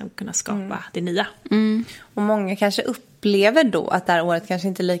kunna skapa det nya. Och många kanske upplever då att det här året kanske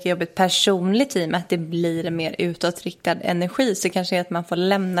inte är lika jobbigt personligt i och med att det blir en mer utåtriktad energi. Så kanske är att man får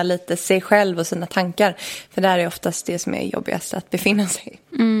lämna lite sig själv och sina tankar. För det är oftast det som är jobbigast att befinna sig.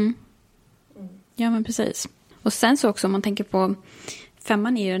 Ja, men precis. Och sen så också om man tänker på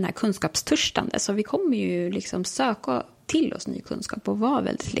 5:an är ju den här kunskapstörstande. Så vi kommer ju liksom söka till oss ny kunskap och vara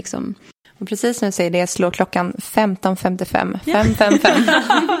väldigt liksom... Och precis nu säger det slår klockan 15.55. 5:55.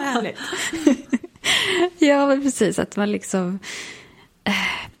 Härligt. Ja, men precis. Att man liksom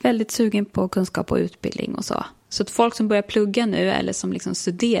väldigt sugen på kunskap och utbildning och så. Så att folk som börjar plugga nu eller som liksom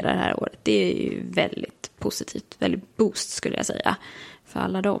studerar det här året, det är ju väldigt positivt. Väldigt boost skulle jag säga för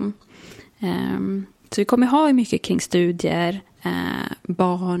alla dem. Så vi kommer ha mycket kring studier,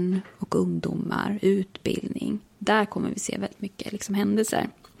 barn och ungdomar, utbildning. Där kommer vi se väldigt mycket liksom händelser.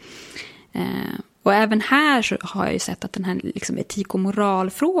 Och även här så har jag ju sett att den här liksom etik- och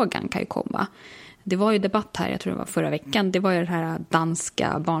moralfrågan kan ju komma. Det var ju debatt här, jag tror det var förra veckan. Det var ju det här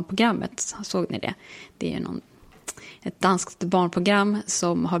danska barnprogrammet. Såg ni det? Det är ju ett danskt barnprogram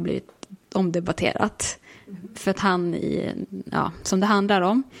som har blivit omdebatterat. För att han, som det handlar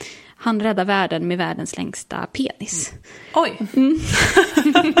om, han räddar världen med världens längsta penis. Oj!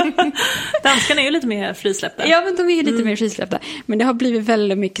 Danskarna är ju lite mer frisläppta. Ja, men de är ju lite mer frisläppta. Men det har blivit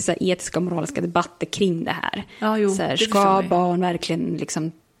väldigt mycket så här etiska och moraliska debatter kring det här. Ja, jo, så här, det ska barn verkligen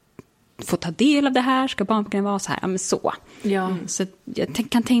liksom få ta del av det här? Ska barn vara så här? Ja, men så. Ja. Så jag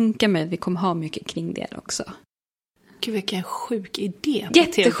kan tänka mig att vi kommer ha mycket kring det också. Gud, vilken sjuk idé.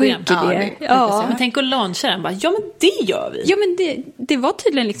 Jättesjuk idé. Ja. Men tänk att launcha den. Bara, ja, men det gör vi. Ja, men det var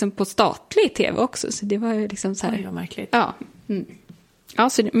tydligen liksom på statlig tv också. Så det var ju liksom så här. Oj, vad märkligt. Ja. Ja,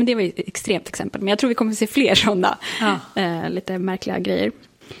 men det var ju ett extremt exempel. Men jag tror vi kommer att se fler sådana lite märkliga grejer.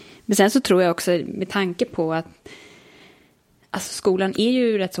 Men sen så tror jag också med tanke på att alltså skolan är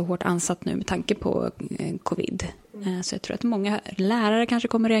ju rätt så hårt ansatt nu med tanke på covid. Så jag tror att många lärare kanske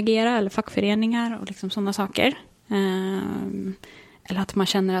kommer reagera eller fackföreningar och liksom sådana saker. Eller att man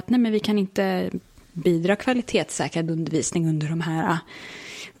känner att nej, men vi kan inte bidra kvalitetssäkrad undervisning under de här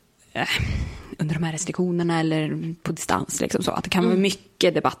restriktionerna eller på distans. Liksom så. Att det kan vara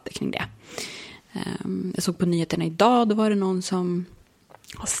mycket debatter kring det. Jag såg på nyheterna idag, då var det någon som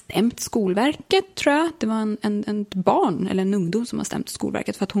har stämt Skolverket, tror jag. Det var en barn eller en ungdom som har stämt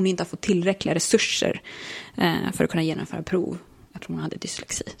Skolverket för att hon inte har fått tillräckliga resurser för att kunna genomföra prov. Jag tror hon hade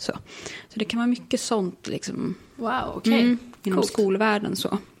dyslexi. Så det kan vara mycket sånt liksom. Wow, okej. Inom skolvärlden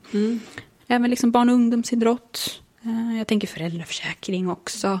så. Även liksom barn- och ungdomsidrott. Jag tänker föräldraförsäkring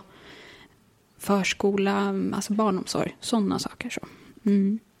också. Förskola, alltså barnomsorg. Sådana saker så.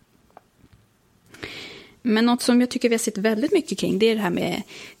 Men något som jag tycker vi har sett väldigt mycket kring, det är det här med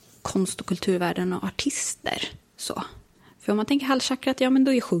konst- och kulturvärlden och artister. Så. För om man tänker halschakrat, ja men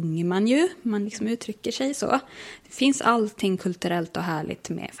då sjunger man ju. Man liksom uttrycker sig så. Det finns allting kulturellt och härligt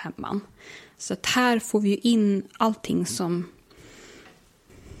med 5:an. Så att här får vi ju in allting som...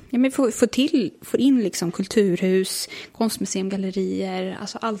 Ja, men får in liksom kulturhus, konstmuseum, gallerier.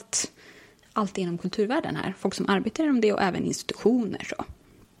 Alltså allt inom kulturvärlden här. Folk som arbetar inom det och även institutioner så.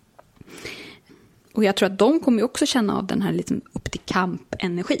 Och jag tror att de kommer ju också känna av den här liksom upp till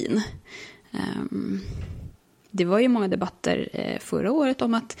kamp-energin. Det var ju många debatter förra året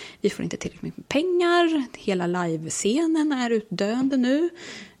om att vi får inte tillräckligt mycket pengar. Hela livescenen är utdöende nu.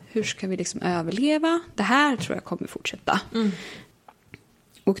 Hur ska vi liksom överleva? Det här tror jag kommer fortsätta.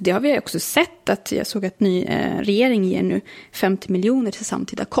 Och det har vi också sett att jag såg att ny regering ger nu 50 miljoner till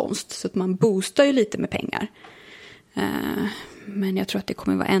samtida konst. Så att man boostar ju lite med pengar. Men jag tror att det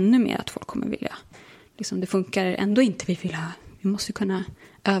kommer vara ännu mer att folk kommer vilja. Liksom, det funkar ändå inte. Vi måste kunna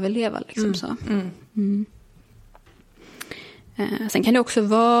överleva liksom så. Sen kan det också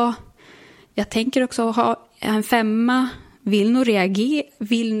vara, jag tänker också ha en 5:a vill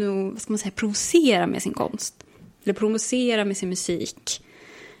nog vad ska man säga, provocera med sin konst. Eller provocera med sin musik.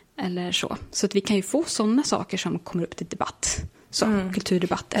 Eller så. Så att vi kan ju få sådana saker som kommer upp till debatt. Så,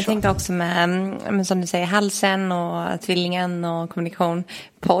 kulturdebatter. Jag tänkte också med som du säger, halsen och tvillingen och kommunikation.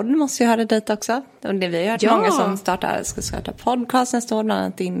 Podd måste ju höra dit också. Och det vi har hört många som ska starta podcast nästa år, bland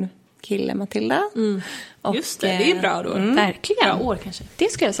annat din kille Matilda. Och, just det är ju bra då. Verkligen. Bra år kanske.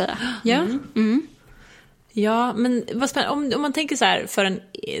 Det ska jag säga. Ja. Ja, men vad spännande. Om man tänker så här för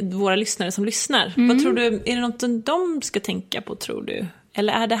våra lyssnare som lyssnar. Vad tror du, är det något de ska tänka på, tror du?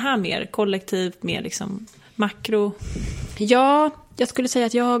 Eller är det här mer kollektivt, mer liksom makro? Ja, jag skulle säga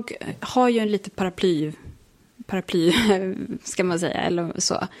att jag har ju en lite paraply ska man säga, eller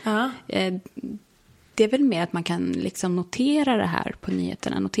så. Det är väl mer att man kan liksom notera det här på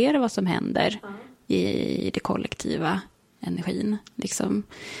nyheterna, notera vad som händer i det kollektiva. energin. Liksom.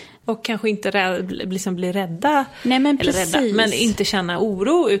 Och kanske inte liksom bli rädda. Nej, men eller precis. rädda, men inte känna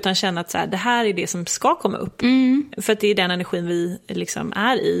oro utan känna att så här, det här är det som ska komma upp. För att det är den energin vi liksom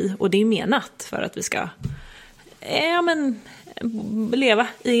är i och det är menat för att vi ska leva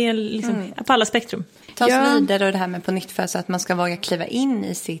i en, liksom, på alla spektrum. Ta oss vidare och det här med på nytt för så att man ska våga kliva in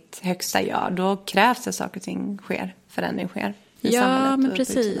i sitt högsta jag. Då krävs det saker och ting sker, förändring sker i samhället. Ja, men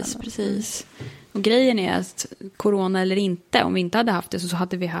precis. Och grejen är att corona eller inte, om vi inte hade haft det så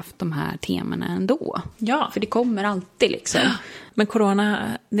hade vi haft de här temana ändå. Ja. För det kommer alltid liksom. Men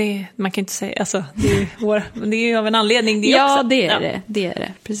corona, man kan inte säga, alltså, det är ju av en anledning det också. Ja, det är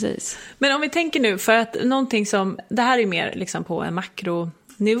det, precis. Men om vi tänker nu, för att någonting som, det här är mer liksom på en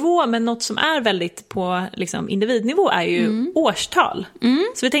makronivå, men något som är väldigt på liksom individnivå är ju årstal.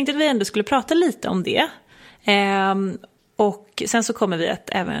 Så vi tänkte att vi ändå skulle prata lite om det. Och sen så kommer vi att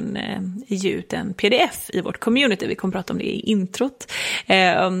även ge ut en pdf i vårt community. Vi kommer prata om det i introt.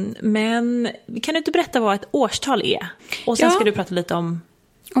 Men kan du inte berätta vad ett årstal är? Och sen ska du prata lite om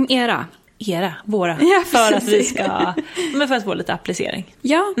våra. Ja, för att vi ska, men för att få lite applicering.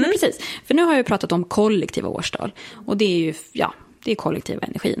 Ja, men precis. För nu har jag pratat om kollektiva årstal. Och det är ju, det är kollektiva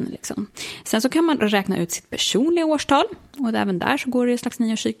energin liksom. Sen så kan man räkna ut sitt personliga årstal. Och även där så går det en slags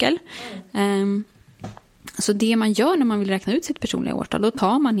 9-årscykel. Så det man gör när man vill räkna ut sitt personliga årstal, då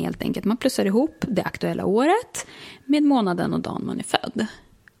tar man helt enkelt, man plussar ihop det aktuella året med månaden och dagen man är född.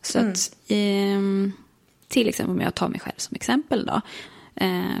 Så att, till exempel om jag tar mig själv som exempel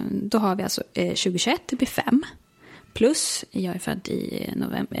då har vi alltså 2021, det blir 5. Plus, jag är född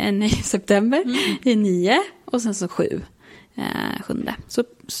i september, i 9 och sen så 7. Så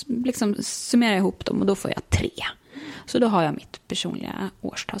liksom summerar jag ihop dem och då får jag 3. Så då har jag mitt personliga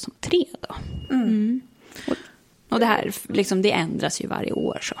årstal som 3 då. Och det här liksom, det ändras ju varje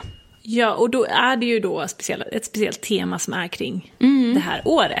år så. Ja, och då är det ju då ett speciellt tema som är kring det här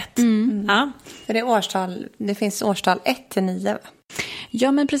året. Ja. För det finns årstal 1-9 va?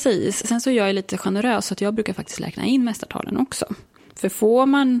 Ja, men precis. Sen så är jag lite generös så att jag brukar faktiskt räkna in mästartalen också. För får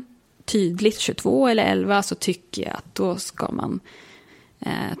man tydligt 22 eller 11 så tycker jag att då ska man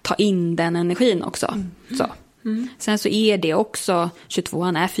ta in den energin också. Så. Sen så är det också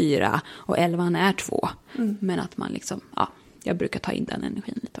 22an är 4 och 11an är 2. Men att man liksom, jag brukar ta in den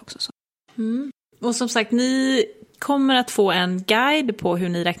energin lite också. Så. Och som sagt, ni kommer att få en guide på hur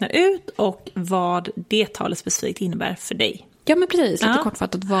ni räknar ut och vad det talet specifikt innebär för dig. Ja, men precis. Lite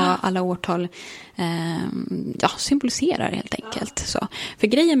kortfattat vad alla årtal symboliserar helt enkelt. Så. För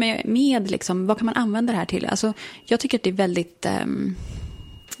grejen med liksom, vad kan man använda det här till? Alltså, jag tycker att det är väldigt...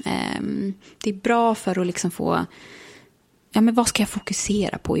 det är bra för att liksom få... Ja, men vad ska jag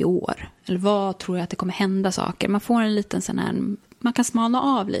fokusera på i år? Eller vad tror jag att det kommer hända saker? Man får en liten sån här... Man kan smalna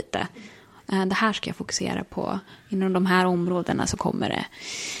av lite. Det här ska jag fokusera på. Inom de här områdena så kommer det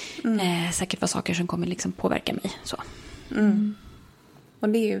säkert vara saker som kommer liksom påverka mig. Så. Och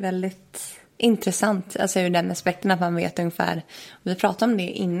det är ju väldigt intressant. Alltså ur den aspekten att man vet ungefär. Vi pratade om det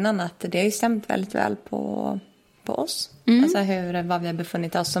innan att det har ju stämt väldigt väl på oss. Alltså vad vi har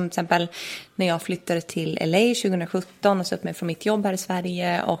befunnit oss. Som till exempel när jag flyttade till LA 2017 och så upp mig från mitt jobb här i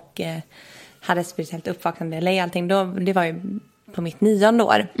Sverige och hade ett spirituellt uppvaknande i LA allting. Det var ju på mitt 9:e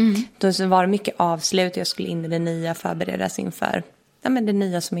år. Då så var det mycket avslut. Jag skulle in i det nya, förberedas inför det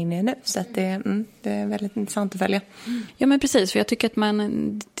nya som är inne nu. Så att det är väldigt intressant att följa. Ja, men precis. För jag tycker att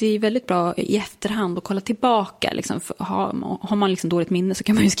det är väldigt bra i efterhand att kolla tillbaka. Liksom, har man liksom dåligt minne så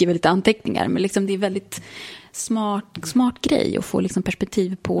kan man ju skriva lite anteckningar. Men liksom, det är väldigt smart grej att få liksom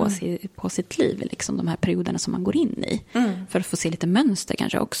perspektiv på sitt liv. Liksom, de här perioderna som man går in i. För att få se lite mönster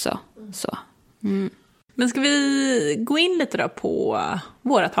kanske också. Så. Men ska vi gå in lite då på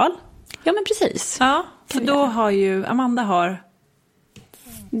våra tal? Ja, men precis. Ja, för då har ju Amanda har...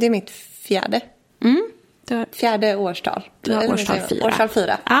 Det är mitt 4:e. Fjärde årstal. Du har årstal 4. Årstal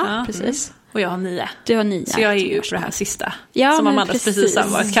 4. Ja, precis. Och jag har 9. Du har 9. Så jag är ju på det här sista. Ja, som Amanda precis har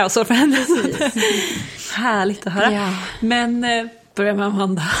varit kaosår för henne. Härligt att höra. Ja. Men börja med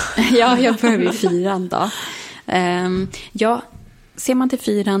Amanda. Ja, jag börjar vid 4 då. Ser man till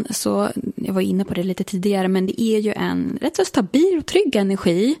 4 så, jag var inne på det lite tidigare, men det är ju en rätt så stabil och trygg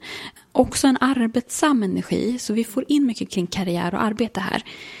energi. Också en arbetsam energi. Så vi får in mycket kring karriär och arbete här.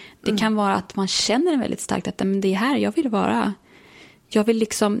 Det kan vara att man känner väldigt starkt att men det är här jag vill vara. Jag vill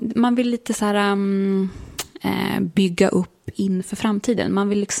liksom, man vill lite så här bygga upp inför framtiden. Man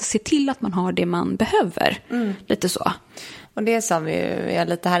vill liksom se till att man har det man behöver. Lite så. Och det sa vi ju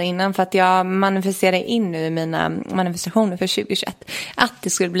lite här innan, för att jag manifesterade in nu i mina manifestationer för 2021 att det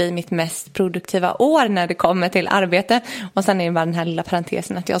skulle bli mitt mest produktiva år när det kommer till arbete. Och sen är det bara den här lilla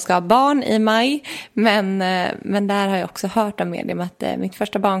parentesen att jag ska ha barn i maj. Men där har jag också hört av medium att mitt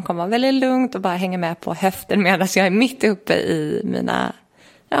första barn kommer vara väldigt lugnt och bara hänga med på höften medan jag är mitt uppe i mina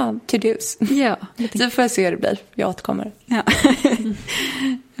to-dos. Ja. Så får jag se hur det blir. Jag återkommer. Ja.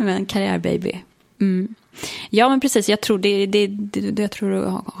 Men karriärbaby. Mm. Ja, men precis. Jag tror jag tror du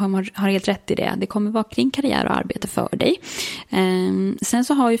har helt rätt i det. Det kommer vara kring karriär och arbete för dig. Sen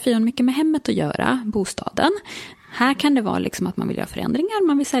så har ju 4 mycket med hemmet att göra, bostaden. Här kan det vara liksom att man vill göra förändringar,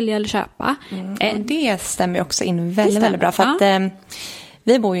 man vill sälja eller köpa. Och det stämmer också in väldigt bra. För att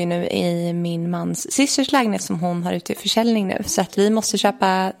vi bor ju nu i min mans systers lägenhet som hon har ute i försäljning nu. Så att vi måste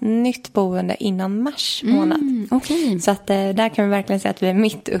köpa nytt boende innan mars månad. Okay. Så att där kan vi verkligen säga att vi är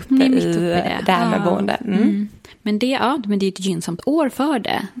mitt uppe i det här med boende. Men det är ett gynnsamt år för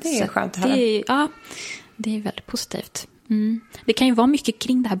det. Det är så skönt att höra. Det är väldigt positivt. Det kan ju vara mycket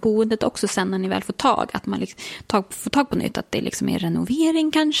kring det här boendet också sen när ni väl får att man liksom får tag på nytt, att det liksom är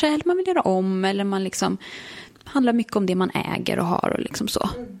renovering kanske, eller man vill göra om, eller man liksom handlar mycket om det man äger och har och liksom så.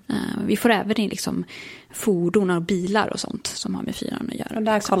 Vi får även in liksom fordon och bilar och sånt som har med 4 att göra. Och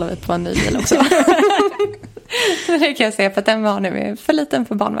där kollar vi på en ny bil också. Det kan jag säga, för att den var nu för liten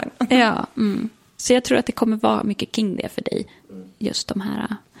för barnvagn. Ja, så jag tror att det kommer vara mycket kring det för dig. Just de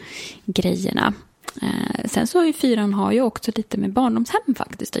här grejerna. Sen så är 4 har ju också lite med barndomshem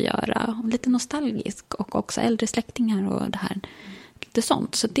faktiskt att göra. Lite nostalgisk och också äldre släktingar och det här. Lite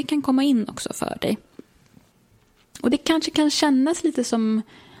sånt. Så det kan komma in också för dig. Och det kanske kan kännas lite som,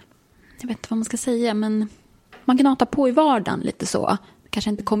 jag vet inte vad man ska säga, men man gnatar på i vardagen lite så. Det kanske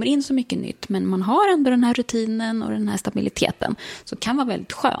inte kommer in så mycket nytt, men man har ändå den här rutinen och den här stabiliteten. Så det kan vara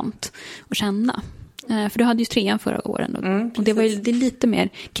väldigt skönt att känna. För du hade ju 3 förra åren. Och det var ju det lite mer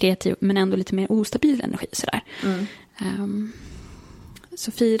kreativ, men ändå lite mer ostabil energi. Sådär.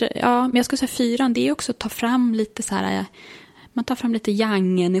 Så 4, men jag skulle säga 4, det är också att ta fram lite så här, man tar fram lite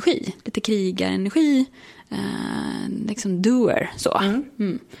yang-energi, lite krigarenergi, liksom doer så.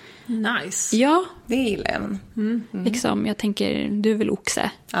 Nice. Ja, det gillar jag. Liksom, jag tänker, du är väl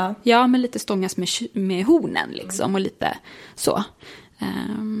oxe? Ja, men lite stångas med hornen liksom, och lite så.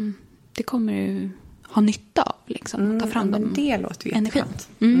 Det kommer du ha nytta av liksom, ta fram dem. Det låter ju jätteskönt.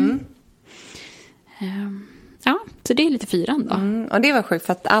 Ja, så det är lite 4 då. Och det var sjukt,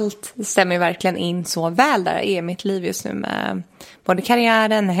 för att allt stämmer verkligen in så väl där i mitt liv just nu, med både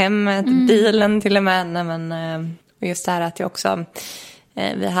karriären, hemmet, bilen till och med. Och just det här att jag också,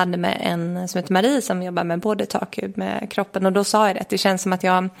 vi hade med en som heter Marie som jobbar med både takhud med kroppen, och då sa jag det, att det känns som att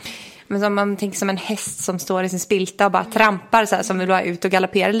jag, men som man tänker som en häst som står i sin spilta och bara trampar så här, som vill vara ut och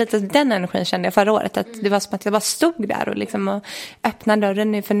galoppera lite. Den energin kände jag förra året, att det var som att jag bara stod där och liksom öppnade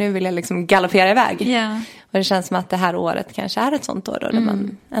dörren nu, för nu vill jag liksom galoppera iväg. Yeah. Och det känns som att det här året kanske är ett sånt år då, där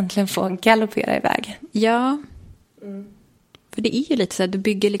man äntligen får galoppera iväg. Ja. För det är ju lite så att du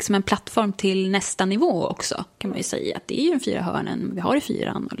bygger liksom en plattform till nästa nivå också, kan man ju säga. Att det är ju de 4 hörnen vi har i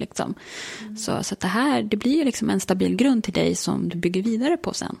 4 och liksom. Så att det här, det blir ju liksom en stabil grund till dig som du bygger vidare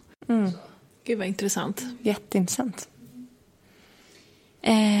på sen. Gud vad intressant. Jätteintressant.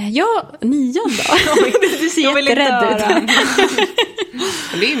 9 då. Du ser jätterädd ut.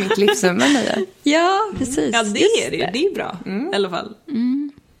 Det är ju mitt livsnummer 9. Ja, precis. Ja, det är det. Det är bra i alla fall.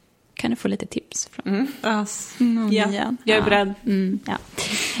 Kan du få lite tips från Ja, jag är beredd. Ja.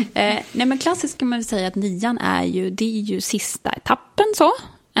 Nej, men klassiskt kan man väl säga att 9 det är ju sista etappen så,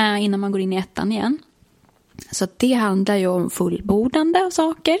 innan man går in i 1 igen. Så det handlar ju om fullbordande av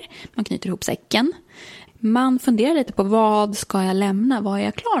saker. Man knyter ihop säcken. Man funderar lite på vad ska jag lämna, vad är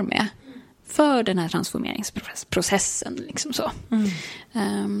jag klar med för den här transformeringsprocessen liksom så.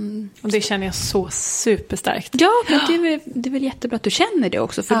 Och det känner jag så superstarkt. Ja, men det är väl jättebra att du känner det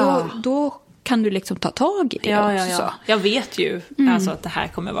också, för då kan du liksom ta tag i det också. Så. Jag vet ju alltså att det här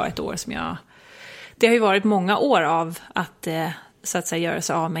kommer vara ett år som det har ju varit många år av att så att säga göra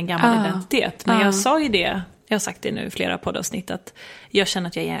sig av med en gammal identitet. Men jag sa ju det, jag har sagt det nu i flera poddavsnitt, att jag känner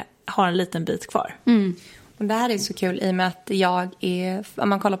att jag har en liten bit kvar. Och det här är så kul i och med att jag är, om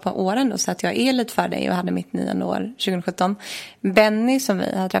man kollar på åren då, så att jag är lite för dig och hade mitt 9:e år 2017. Benny som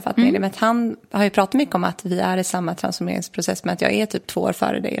vi har träffat med, men han har ju pratat mycket om att vi är i samma transformeringsprocess, med att jag är typ 2 år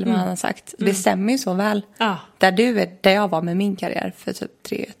före dig, eller vad han har sagt. Det stämmer ju så väl. Där du är, där jag var med min karriär för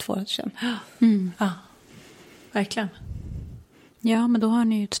typ 2 år sedan. Verkligen. Ja, men då har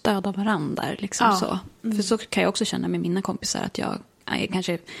ni ju ett stöd av varandra liksom så. För så kan jag också känna med mina kompisar, att jag är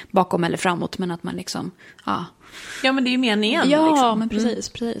kanske bakom eller framåt, men att man liksom, Ja, men det är ju meningen. Ja, liksom. men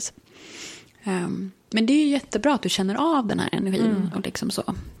precis. Men det är ju jättebra att du känner av den här energin och liksom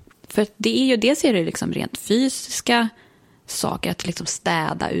så. För det är ju, dels är det liksom rent fysiska saker, att liksom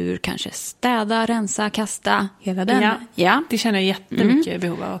städa ur, kanske städa, rensa, kasta, hela den. Ja. Det känner jag jättemycket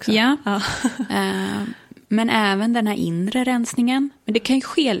behov av också. Ja. Men även den här inre rensningen. Men det kan ju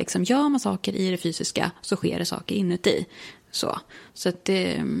ske liksom, gör man saker i det fysiska så sker det saker inuti. Så att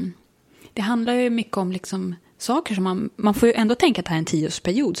det handlar ju mycket om liksom saker som man får ju ändå tänka att det här är en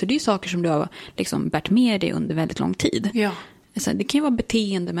 10-årsperiod. Så det är ju saker som du har liksom bärt med dig under väldigt lång tid. Ja. Alltså, det kan ju vara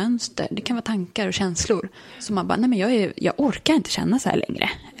beteendemönster, det kan vara tankar och känslor. Så man bara, nej men jag orkar inte känna så här längre.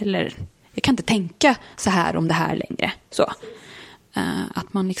 Eller jag kan inte tänka så här om det här längre. Så.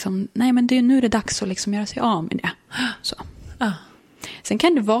 Att man liksom, nej men nu är det dags att liksom göra sig av med det. Så. Sen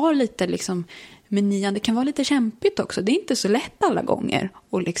kan det vara lite liksom, med 9, det kan vara lite kämpigt också. Det är inte så lätt alla gånger.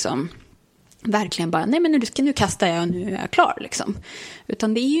 Och liksom verkligen bara, nej men nu kastar jag och nu är jag klar liksom.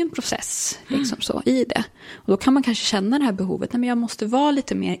 Utan det är ju en process liksom så i det. Och då kan man kanske känna det här behovet, nej men jag måste vara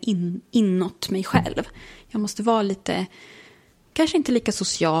lite mer inåt mig själv. Jag måste vara lite, kanske inte lika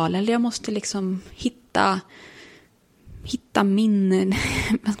social, eller jag måste liksom hitta min,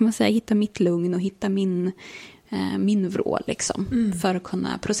 vad ska man säga, hitta mitt lugn och hitta min vrå liksom, för att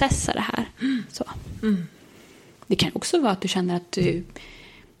kunna processa det här. Så. Det kan också vara att du känner att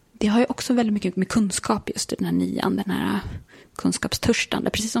det har ju också väldigt mycket med kunskap, just den här 9, den här kunskapstörstande,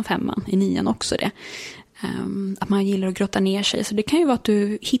 precis som 5 i 9 också det. Att man gillar att grotta ner sig. Så det kan ju vara att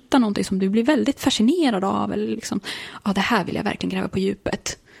du hittar någonting som du blir väldigt fascinerad av, eller liksom, det här vill jag verkligen gräva på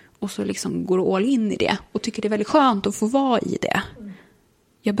djupet. Och så liksom går du all in i det och tycker det är väldigt skönt att få vara i det.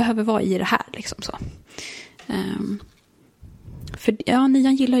 Jag behöver vara i det här liksom så. För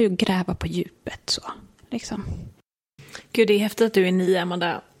 9 gillar ju att gräva på djupet så liksom. Gud, det är häftigt att du är 9,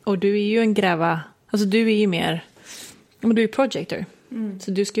 Amanda. Och du är ju en alltså du är ju mer, men du är projector.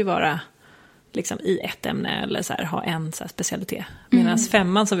 Så du ska ju vara liksom i ett ämne eller så här, ha en så här specialitet. Medan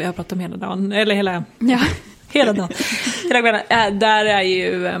 5 som vi har pratat om hela dagen, eller hela dagen. Där är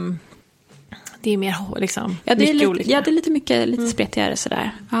ju det är mer liksom det är lite olika. Ja, det är lite spretigare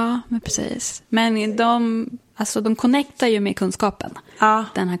sådär. Ja, men precis. Men de connectar ju med kunskapen. Ja.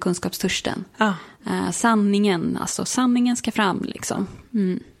 Den här kunskapstörsten. Ja. Sanningen ska fram liksom.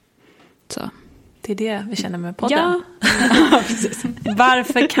 Så. Det är det vi känner med podden. Ja. Ja, precis.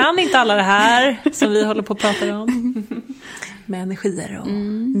 Varför kan inte alla det här som vi håller på att prata om? Med energier och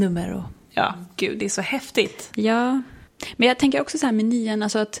nummer och gud, det är så häftigt. Ja. Men jag tänker också så här med 9,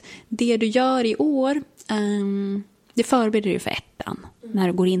 alltså att det du gör i år, det förbereder du för 1 när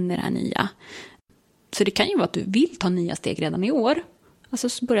du går in i det här nya. Så det kan ju vara att du vill ta nya steg redan i år.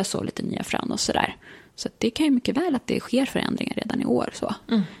 Alltså börja så lite nya fram och sådär. Så att det kan ju mycket väl att det sker förändringar redan i år. Så.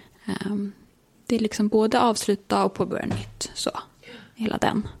 Det är liksom både avsluta och påbörja nytt. Så. Hela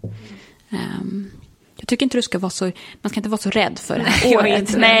den. Jag tycker inte du ska vara så, man ska inte vara så rädd för det här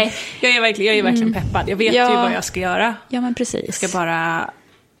året. Nej. Jag är verkligen peppad. Jag vet ju vad jag ska göra. Ja, men precis. Jag ska bara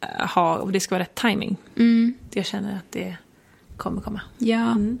och det ska vara rätt timing. Jag känner att det kommer komma.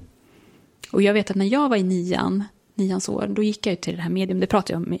 Ja. Och jag vet att när jag var i 9:ans år, då gick jag till det här medium, det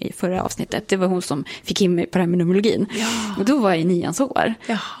pratade jag om i förra avsnittet. Det var hon som fick in mig på det här med numerologin. Ja. Och då var jag i 9:ans år.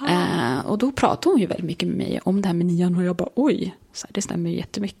 Och då pratade hon ju väldigt mycket med mig om det här med 9:an, och jag bara, oj, så här, det stämmer ju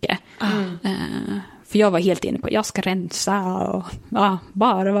jättemycket. För jag var helt inne på att jag ska rensa och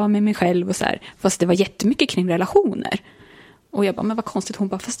bara vara med mig själv och så här. Fast det var jättemycket kring relationer. Och jag bara, men vad konstigt. Hon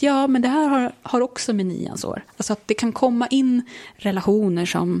bara, fast men det här har också med 9:ans år. Alltså att det kan komma in relationer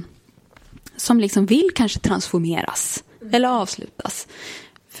som liksom vill kanske transformeras eller avslutas.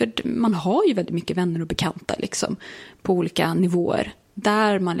 För man har ju väldigt mycket vänner och bekanta liksom, på olika nivåer.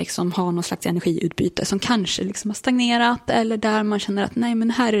 Där man liksom har någon slags energiutbyte som kanske liksom har stagnerat. Eller där man känner att nej, men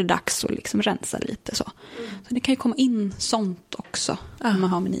här är det dags att liksom rensa lite. Så det kan ju komma in sånt också om man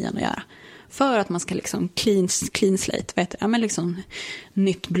har med 9:an att göra. För att man ska liksom clean slate, vet du? Ja, men liksom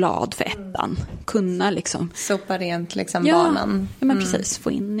nytt blad för 1. Kunna liksom sopa rent liksom banan. Ja, men precis.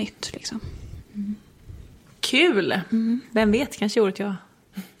 Få in nytt liksom. Kul! Vem vet, kanske året jag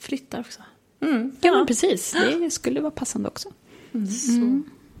flyttar också. Ja, men precis. Det skulle vara passande också. Så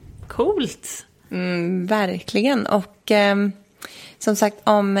coolt! Verkligen. Och som sagt,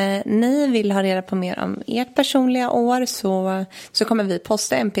 om ni vill ha reda på mer om ert personliga år så kommer vi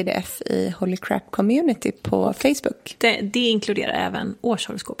posta en pdf i Holy Crap Community på Facebook. Det inkluderar även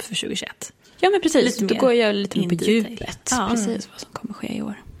årshoroskop för 2021. Ja, men precis. Då går jag lite mer på djupet. Precis vad som kommer ske i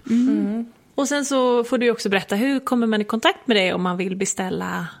år. Och sen så får du också berätta, hur kommer man i kontakt med dig om man vill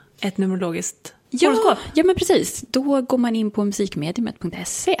beställa ett numerologiskt horoskop? Ja, men precis. Då går man in på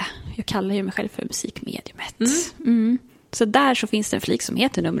musikmediumet.se. Jag kallar ju mig själv för musikmediumet. Så där så finns det en flik som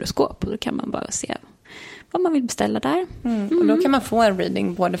heter Numeroskop. Och då kan man bara se vad man vill beställa där. Och då kan man få en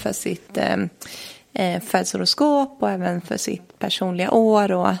reading både för sitt födelsehoroskop och även för sitt personliga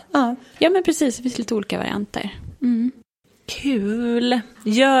år. Och, ja, men precis. Det finns lite olika varianter. Kul!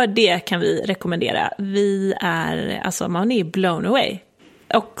 Gör det, kan vi rekommendera. Man är blown away.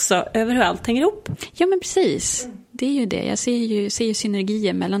 Också över hur allt hänger ihop. Ja, men precis. Det är ju det. Jag ser ju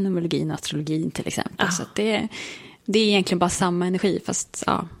synergier mellan numerologin och astrologin till exempel. Så att det är egentligen bara samma energi fast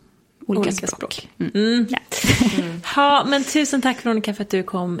olika språk. Ja, men tusen tack Veronica för att du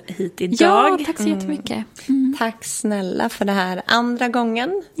kom hit idag. Ja, tack så jättemycket. Tack snälla för det här andra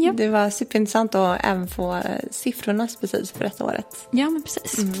gången. Ja. Det var superintressant att även få siffrorna precis för detta året. Ja, men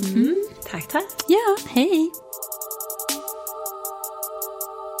precis. Tack. Ja, hej.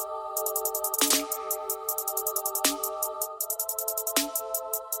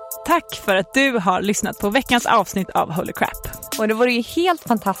 Tack för att du har lyssnat på veckans avsnitt av Holy Crap. Och det vore ju helt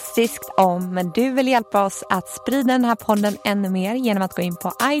fantastiskt om du vill hjälpa oss att sprida den här podden ännu mer genom att gå in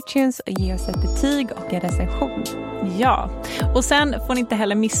på iTunes och ge oss ett betyg och en recension. Ja, och sen får ni inte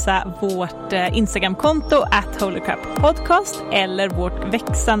heller missa vårt Instagramkonto @holycrappodcast eller vårt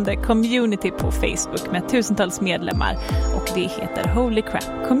växande community på Facebook med tusentals medlemmar, och det heter Holy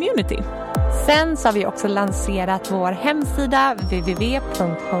Crap Community. Sen så har vi också lanserat vår hemsida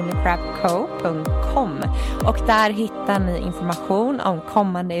www.holycrapco.com, och där hittar ni information om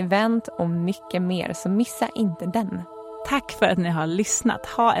kommande event och mycket mer, så missa inte den. Tack för att ni har lyssnat.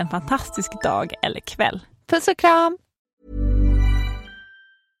 Ha en fantastisk dag eller kväll. Puss och kram!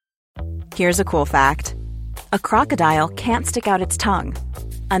 Here's a cool fact. A crocodile can't stick out its tongue.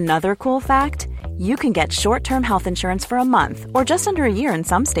 Another cool fact, you can get short-term health insurance for a month or just under a year in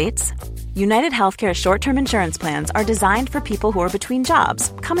some states. United Healthcare short-term insurance plans are designed for people who are between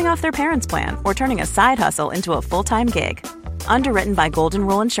jobs, coming off their parents' plan, or turning a side hustle into a full-time gig. Underwritten by Golden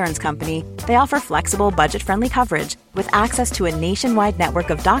Rule Insurance Company, they offer flexible, budget-friendly coverage with access to a nationwide network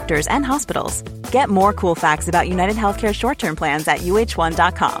of doctors and hospitals. Get more cool facts about United Healthcare short-term plans at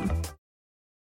uh1.com.